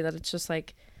my sorority that it's just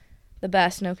like the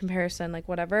best, no comparison, like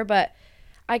whatever. But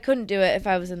I couldn't do it if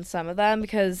I was in some of them,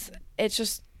 because it's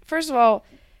just, first of all,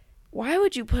 why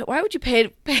would you pay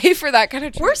for that kind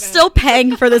of treatment? We're still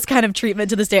paying for this kind of treatment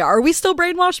to this day. Are we still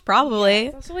brainwashed? Probably. Yeah,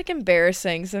 it's also like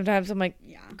embarrassing. Sometimes I'm like,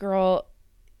 girl,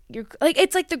 you're like,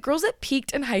 it's like the girls that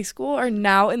peaked in high school are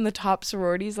now in the top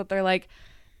sororities that they're like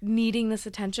needing this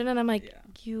attention, and I'm like,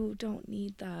 you don't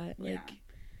need that. Like,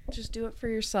 just do it for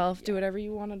yourself. Do whatever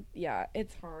you want to. Yeah,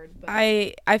 it's hard. But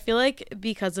I feel like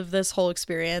because of this whole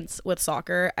experience with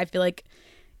soccer, I feel like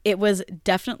it was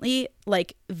definitely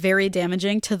like very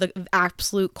damaging to the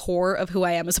absolute core of who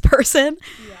I am as a person.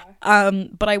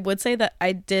 But I would say that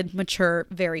I did mature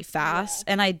very fast,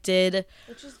 and I did,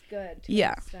 which is good to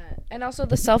an extent. And also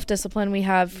the self-discipline we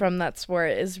have from that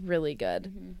sport is really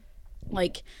good.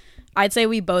 Like I'd say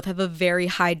we both have a very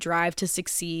high drive to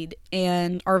succeed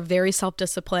and are very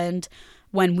self-disciplined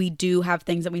when we do have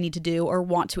things that we need to do or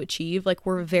want to achieve. Like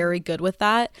we're very good with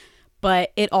that.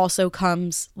 But it also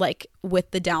comes like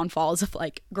with the downfalls of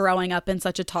like growing up in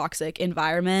such a toxic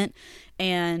environment,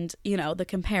 and, you know, the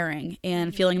comparing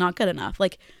and feeling not good enough.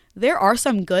 Like there are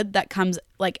some good that comes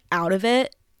like out of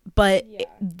it, but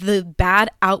the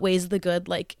bad outweighs the good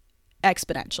like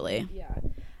exponentially. Yeah.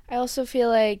 I also feel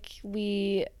like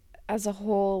we as a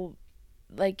whole,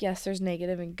 like, yes, there's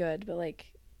negative and good, but like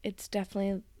it's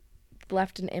definitely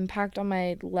left an impact on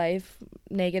my life,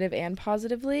 negative and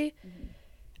positively.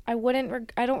 I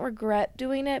don't regret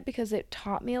doing it because it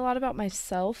taught me a lot about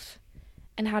myself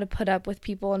and how to put up with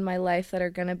people in my life that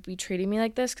are going to be treating me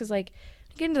like this. Because, like,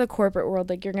 get into the corporate world,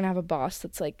 like, you're going to have a boss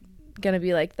that's, like, going to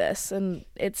be like this. And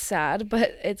it's sad,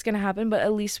 but it's going to happen. But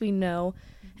at least we know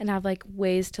and have, like,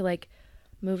 ways to, like,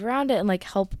 move around it and, like,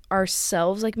 help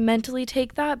ourselves, like, mentally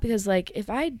take that. Because, like, if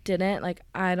I didn't, like,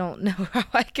 I don't know how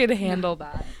I could handle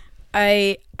that.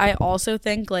 I also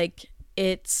think, like,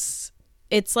 it's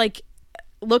like,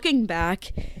 looking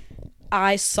back,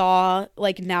 I saw,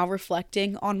 like, now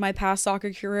reflecting on my past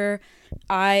soccer career,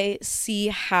 I see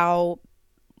how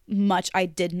much I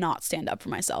did not stand up for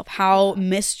myself, how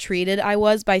mistreated I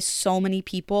was by so many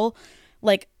people,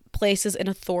 like, places in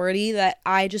authority that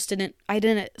I didn't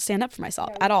stand up for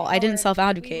myself at all. I didn't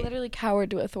self-advocate. We literally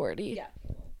cowered to authority.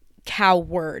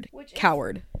 Coward.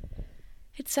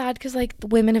 It's sad because, like, the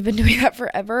women have been doing that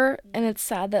forever, and it's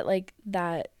sad that, like,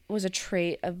 that was a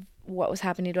trait of what was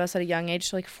happening to us at a young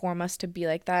age to, like, form us to be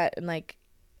like that in, like,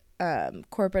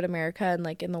 corporate America and,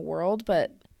 like, in the world.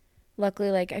 But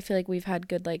luckily, like, I feel like we've had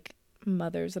good, like,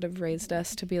 mothers that have raised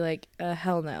us to be like,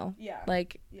 hell no.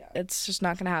 It's just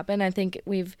not gonna happen. I think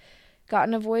we've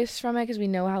gotten a voice from it because we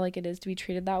know how, like, it is to be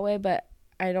treated that way, but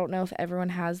I don't know if everyone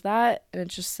has that, and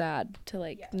it's just sad to,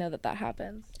 like, know that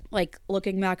happens. Like,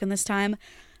 looking back on this time,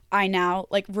 I now,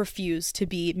 like, refuse to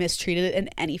be mistreated in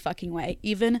any fucking way,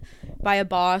 even by a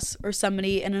boss or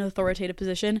somebody in an authoritative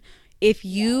position. If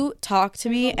you talk to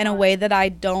me in a way that I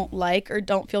don't like or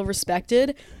don't feel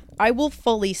respected, I will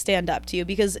fully stand up to you,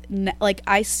 because, like,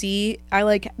 I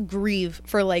grieve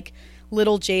for, like,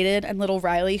 little Jaden and little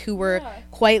Riley, who were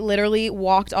quite literally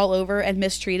walked all over and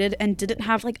mistreated and didn't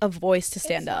have, like, a voice to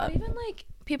stand up. It's not even, like,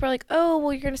 people are like, oh,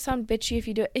 well, you're going to sound bitchy if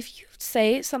you do it. If you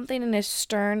say something in a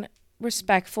stern,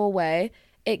 respectful way,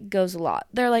 it goes a lot.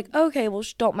 They're like, okay, well,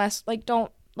 don't mess, like,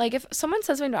 don't, like, if someone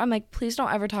says something, I'm like, please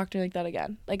don't ever talk to me like that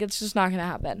again. Like, it's just not going to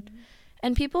happen. Mm-hmm.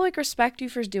 And people, like, respect you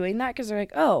for doing that because they're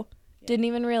like, oh, didn't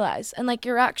even realize. And, like,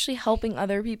 you're actually helping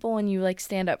other people when you, like,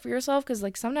 stand up for yourself because,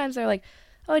 like, sometimes they're like,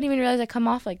 oh, I didn't even realize I come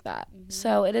off like that. Mm-hmm.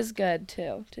 So it is good,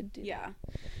 too, to do. Yeah.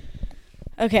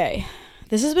 Okay.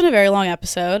 This has been a very long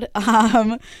episode.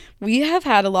 We have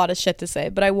had a lot of shit to say,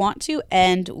 but I want to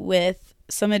end with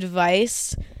some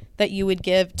advice that you would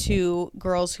give to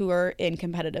girls who are in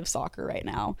competitive soccer right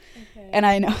now. Okay. And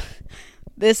I know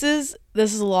this is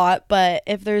a lot, but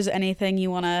if there's anything you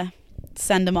want to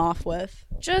send them off with.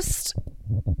 Just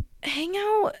hang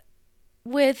out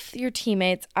with your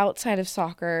teammates outside of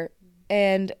soccer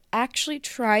and actually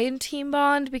try and team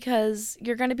bond because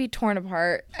you're going to be torn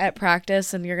apart at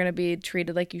practice and you're going to be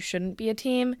treated like you shouldn't be a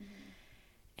team. Mm-hmm.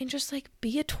 And just, like,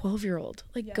 be a 12-year-old.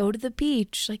 Like, go to the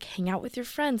beach. Like, hang out with your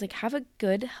friends. Like, have a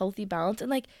good, healthy balance. And,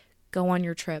 like, go on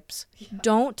your trips. Yeah.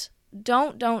 Don't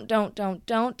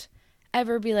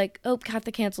ever be like, oh, have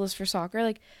to cancel this for soccer.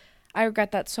 Like, I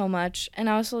regret that so much. And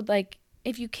I also, like,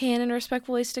 if you can in a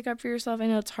respectful way, stick up for yourself. I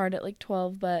know it's hard at, like,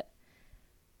 12, but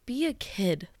be a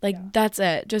kid. Like, that's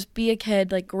it. Just be a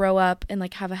kid. Like, grow up and,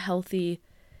 like, have a healthy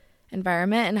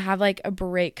environment and have, like, a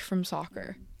break from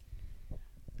soccer.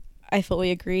 I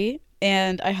fully agree,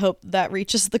 and I hope that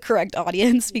reaches the correct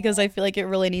audience because I feel like it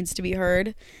really needs to be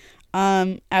heard.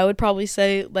 I would probably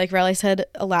say, like Riley said,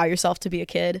 allow yourself to be a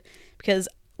kid because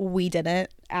we didn't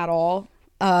at all,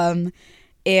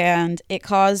 and it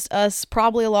caused us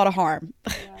probably a lot of harm.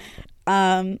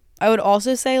 Yeah. I would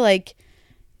also say, like,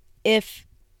 if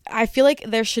I feel like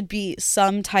there should be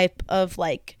some type of,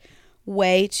 like,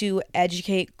 way to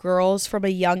educate girls from a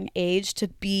young age to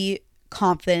be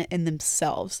confident in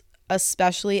themselves,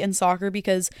 especially in soccer,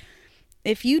 because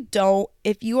if you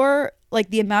are, like,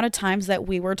 the amount of times that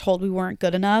we were told we weren't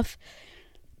good enough,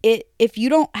 if you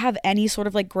don't have any sort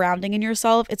of, like, grounding in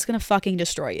yourself, it's gonna fucking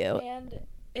destroy you. And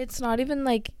it's not even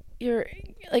like you're,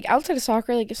 like, outside of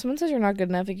soccer, like, if someone says you're not good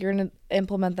enough, like, you're gonna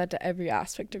implement that to every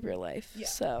aspect of your life. Yeah.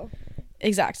 So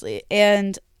exactly.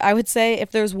 And I would say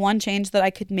if there's one change that I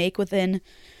could make within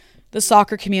the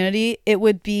soccer community, it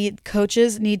would be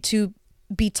coaches need to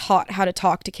be taught how to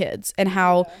talk to kids and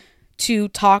how to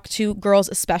talk to girls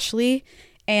especially,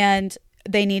 and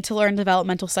they need to learn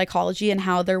developmental psychology and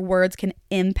how their words can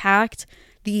impact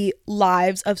the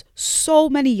lives of so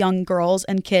many young girls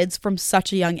and kids from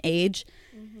such a young age.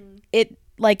 Mm-hmm.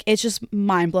 It's just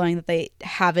mind-blowing that they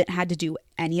haven't had to do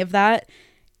any of that,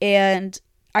 and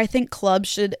I think clubs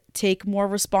should take more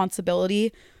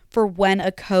responsibility for when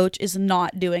a coach is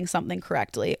not doing something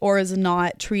correctly or is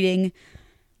not treating,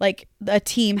 like, a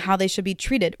team how they should be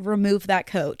treated. Remove that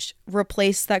coach.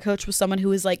 Replace that coach with someone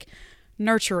who is, like,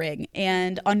 nurturing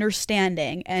and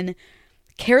understanding and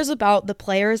cares about the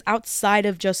players outside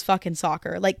of just fucking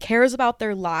soccer. Like, cares about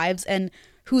their lives and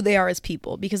who they are as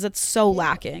people, because it's so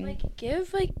lacking. Like,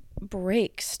 give, like,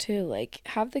 breaks too. Like,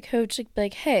 have the coach, like, be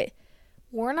like, hey,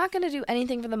 we're not going to do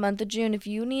anything for the month of June. If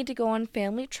you need to go on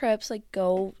family trips, like,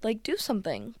 go, like, do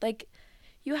something. Like,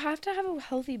 you have to have a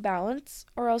healthy balance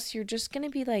or else you're just going to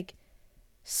be, like,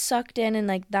 sucked in and,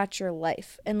 like, that's your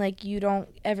life. And, like, you don't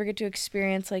ever get to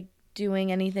experience, like,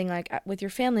 doing anything, like, with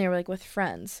your family or, like, with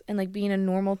friends and, like, being a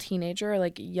normal teenager or,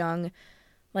 like,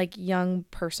 young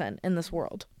person in this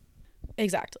world.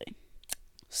 Exactly.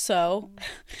 So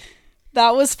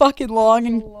that was fucking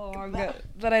long,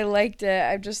 but I liked it.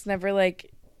 I've just never,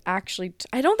 like, actually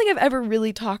I don't think I've ever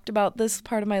really talked about this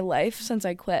part of my life since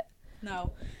I quit.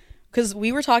 No. Because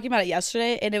we were talking about it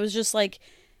yesterday, and it was just, like,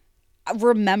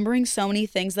 remembering so many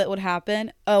things that would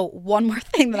happen. Oh, one more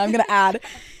thing that I'm going to add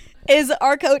is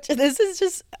our coach. This is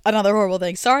just another horrible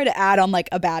thing. Sorry to add on, like,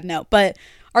 a bad note, but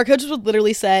our coaches would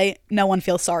literally say, no one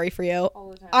feels sorry for you.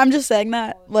 All the time. I'm just saying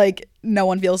that. Like, no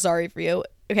one feels sorry for you.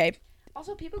 Okay.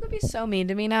 Also, people could be so mean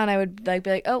to me now, and I would, like,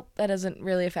 be like, oh, that doesn't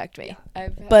really affect me.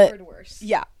 I've heard worse.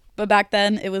 Yeah. But back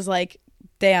then, it was like,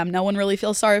 damn, no one really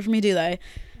feels sorry for me, do they?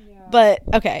 Yeah. But,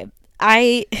 okay.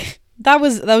 That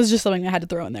was just something I had to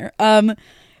throw in there.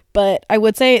 But I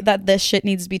would say that this shit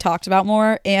needs to be talked about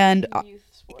more, and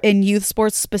in youth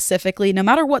sports specifically, no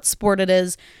matter what sport it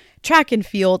is, track and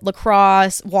field,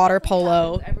 lacrosse, water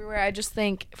polo, everywhere. I just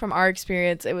think from our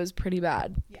experience, it was pretty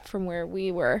bad from where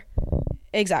we were.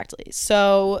 Exactly.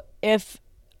 So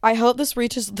I hope this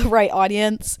reaches the right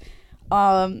audience.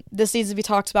 This needs to be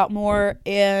talked about more,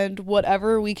 and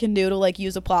whatever we can do to, like,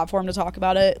 use a platform to talk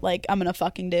about it, like, I'm gonna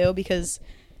fucking do, because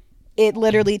it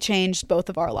literally changed both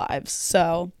of our lives.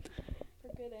 So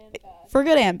for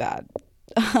good and bad.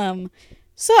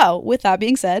 So with that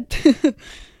being said,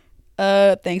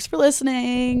 thanks for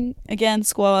listening again,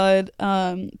 squad.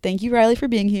 Thank you, Riley, for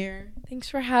being here. Thanks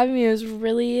for having me. It was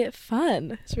really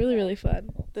fun. It's really, really fun.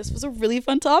 This was a really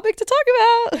fun topic to talk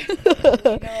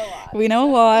about. We know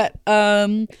a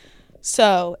lot.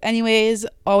 So anyways,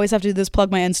 always have to do this,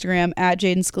 plug my Instagram at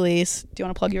Jaden Scalise. Do you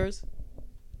want to plug yours?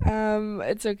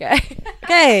 It's okay.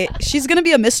 Okay, she's gonna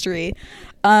be a mystery.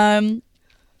 But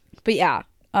yeah,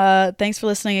 thanks for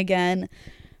listening again.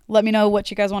 Let me know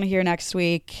what you guys want to hear next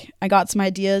week. I got some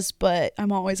ideas, but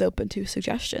I'm always open to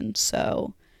suggestions.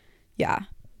 So yeah,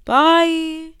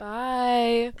 bye.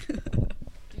 Bye.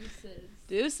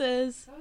 Deuces.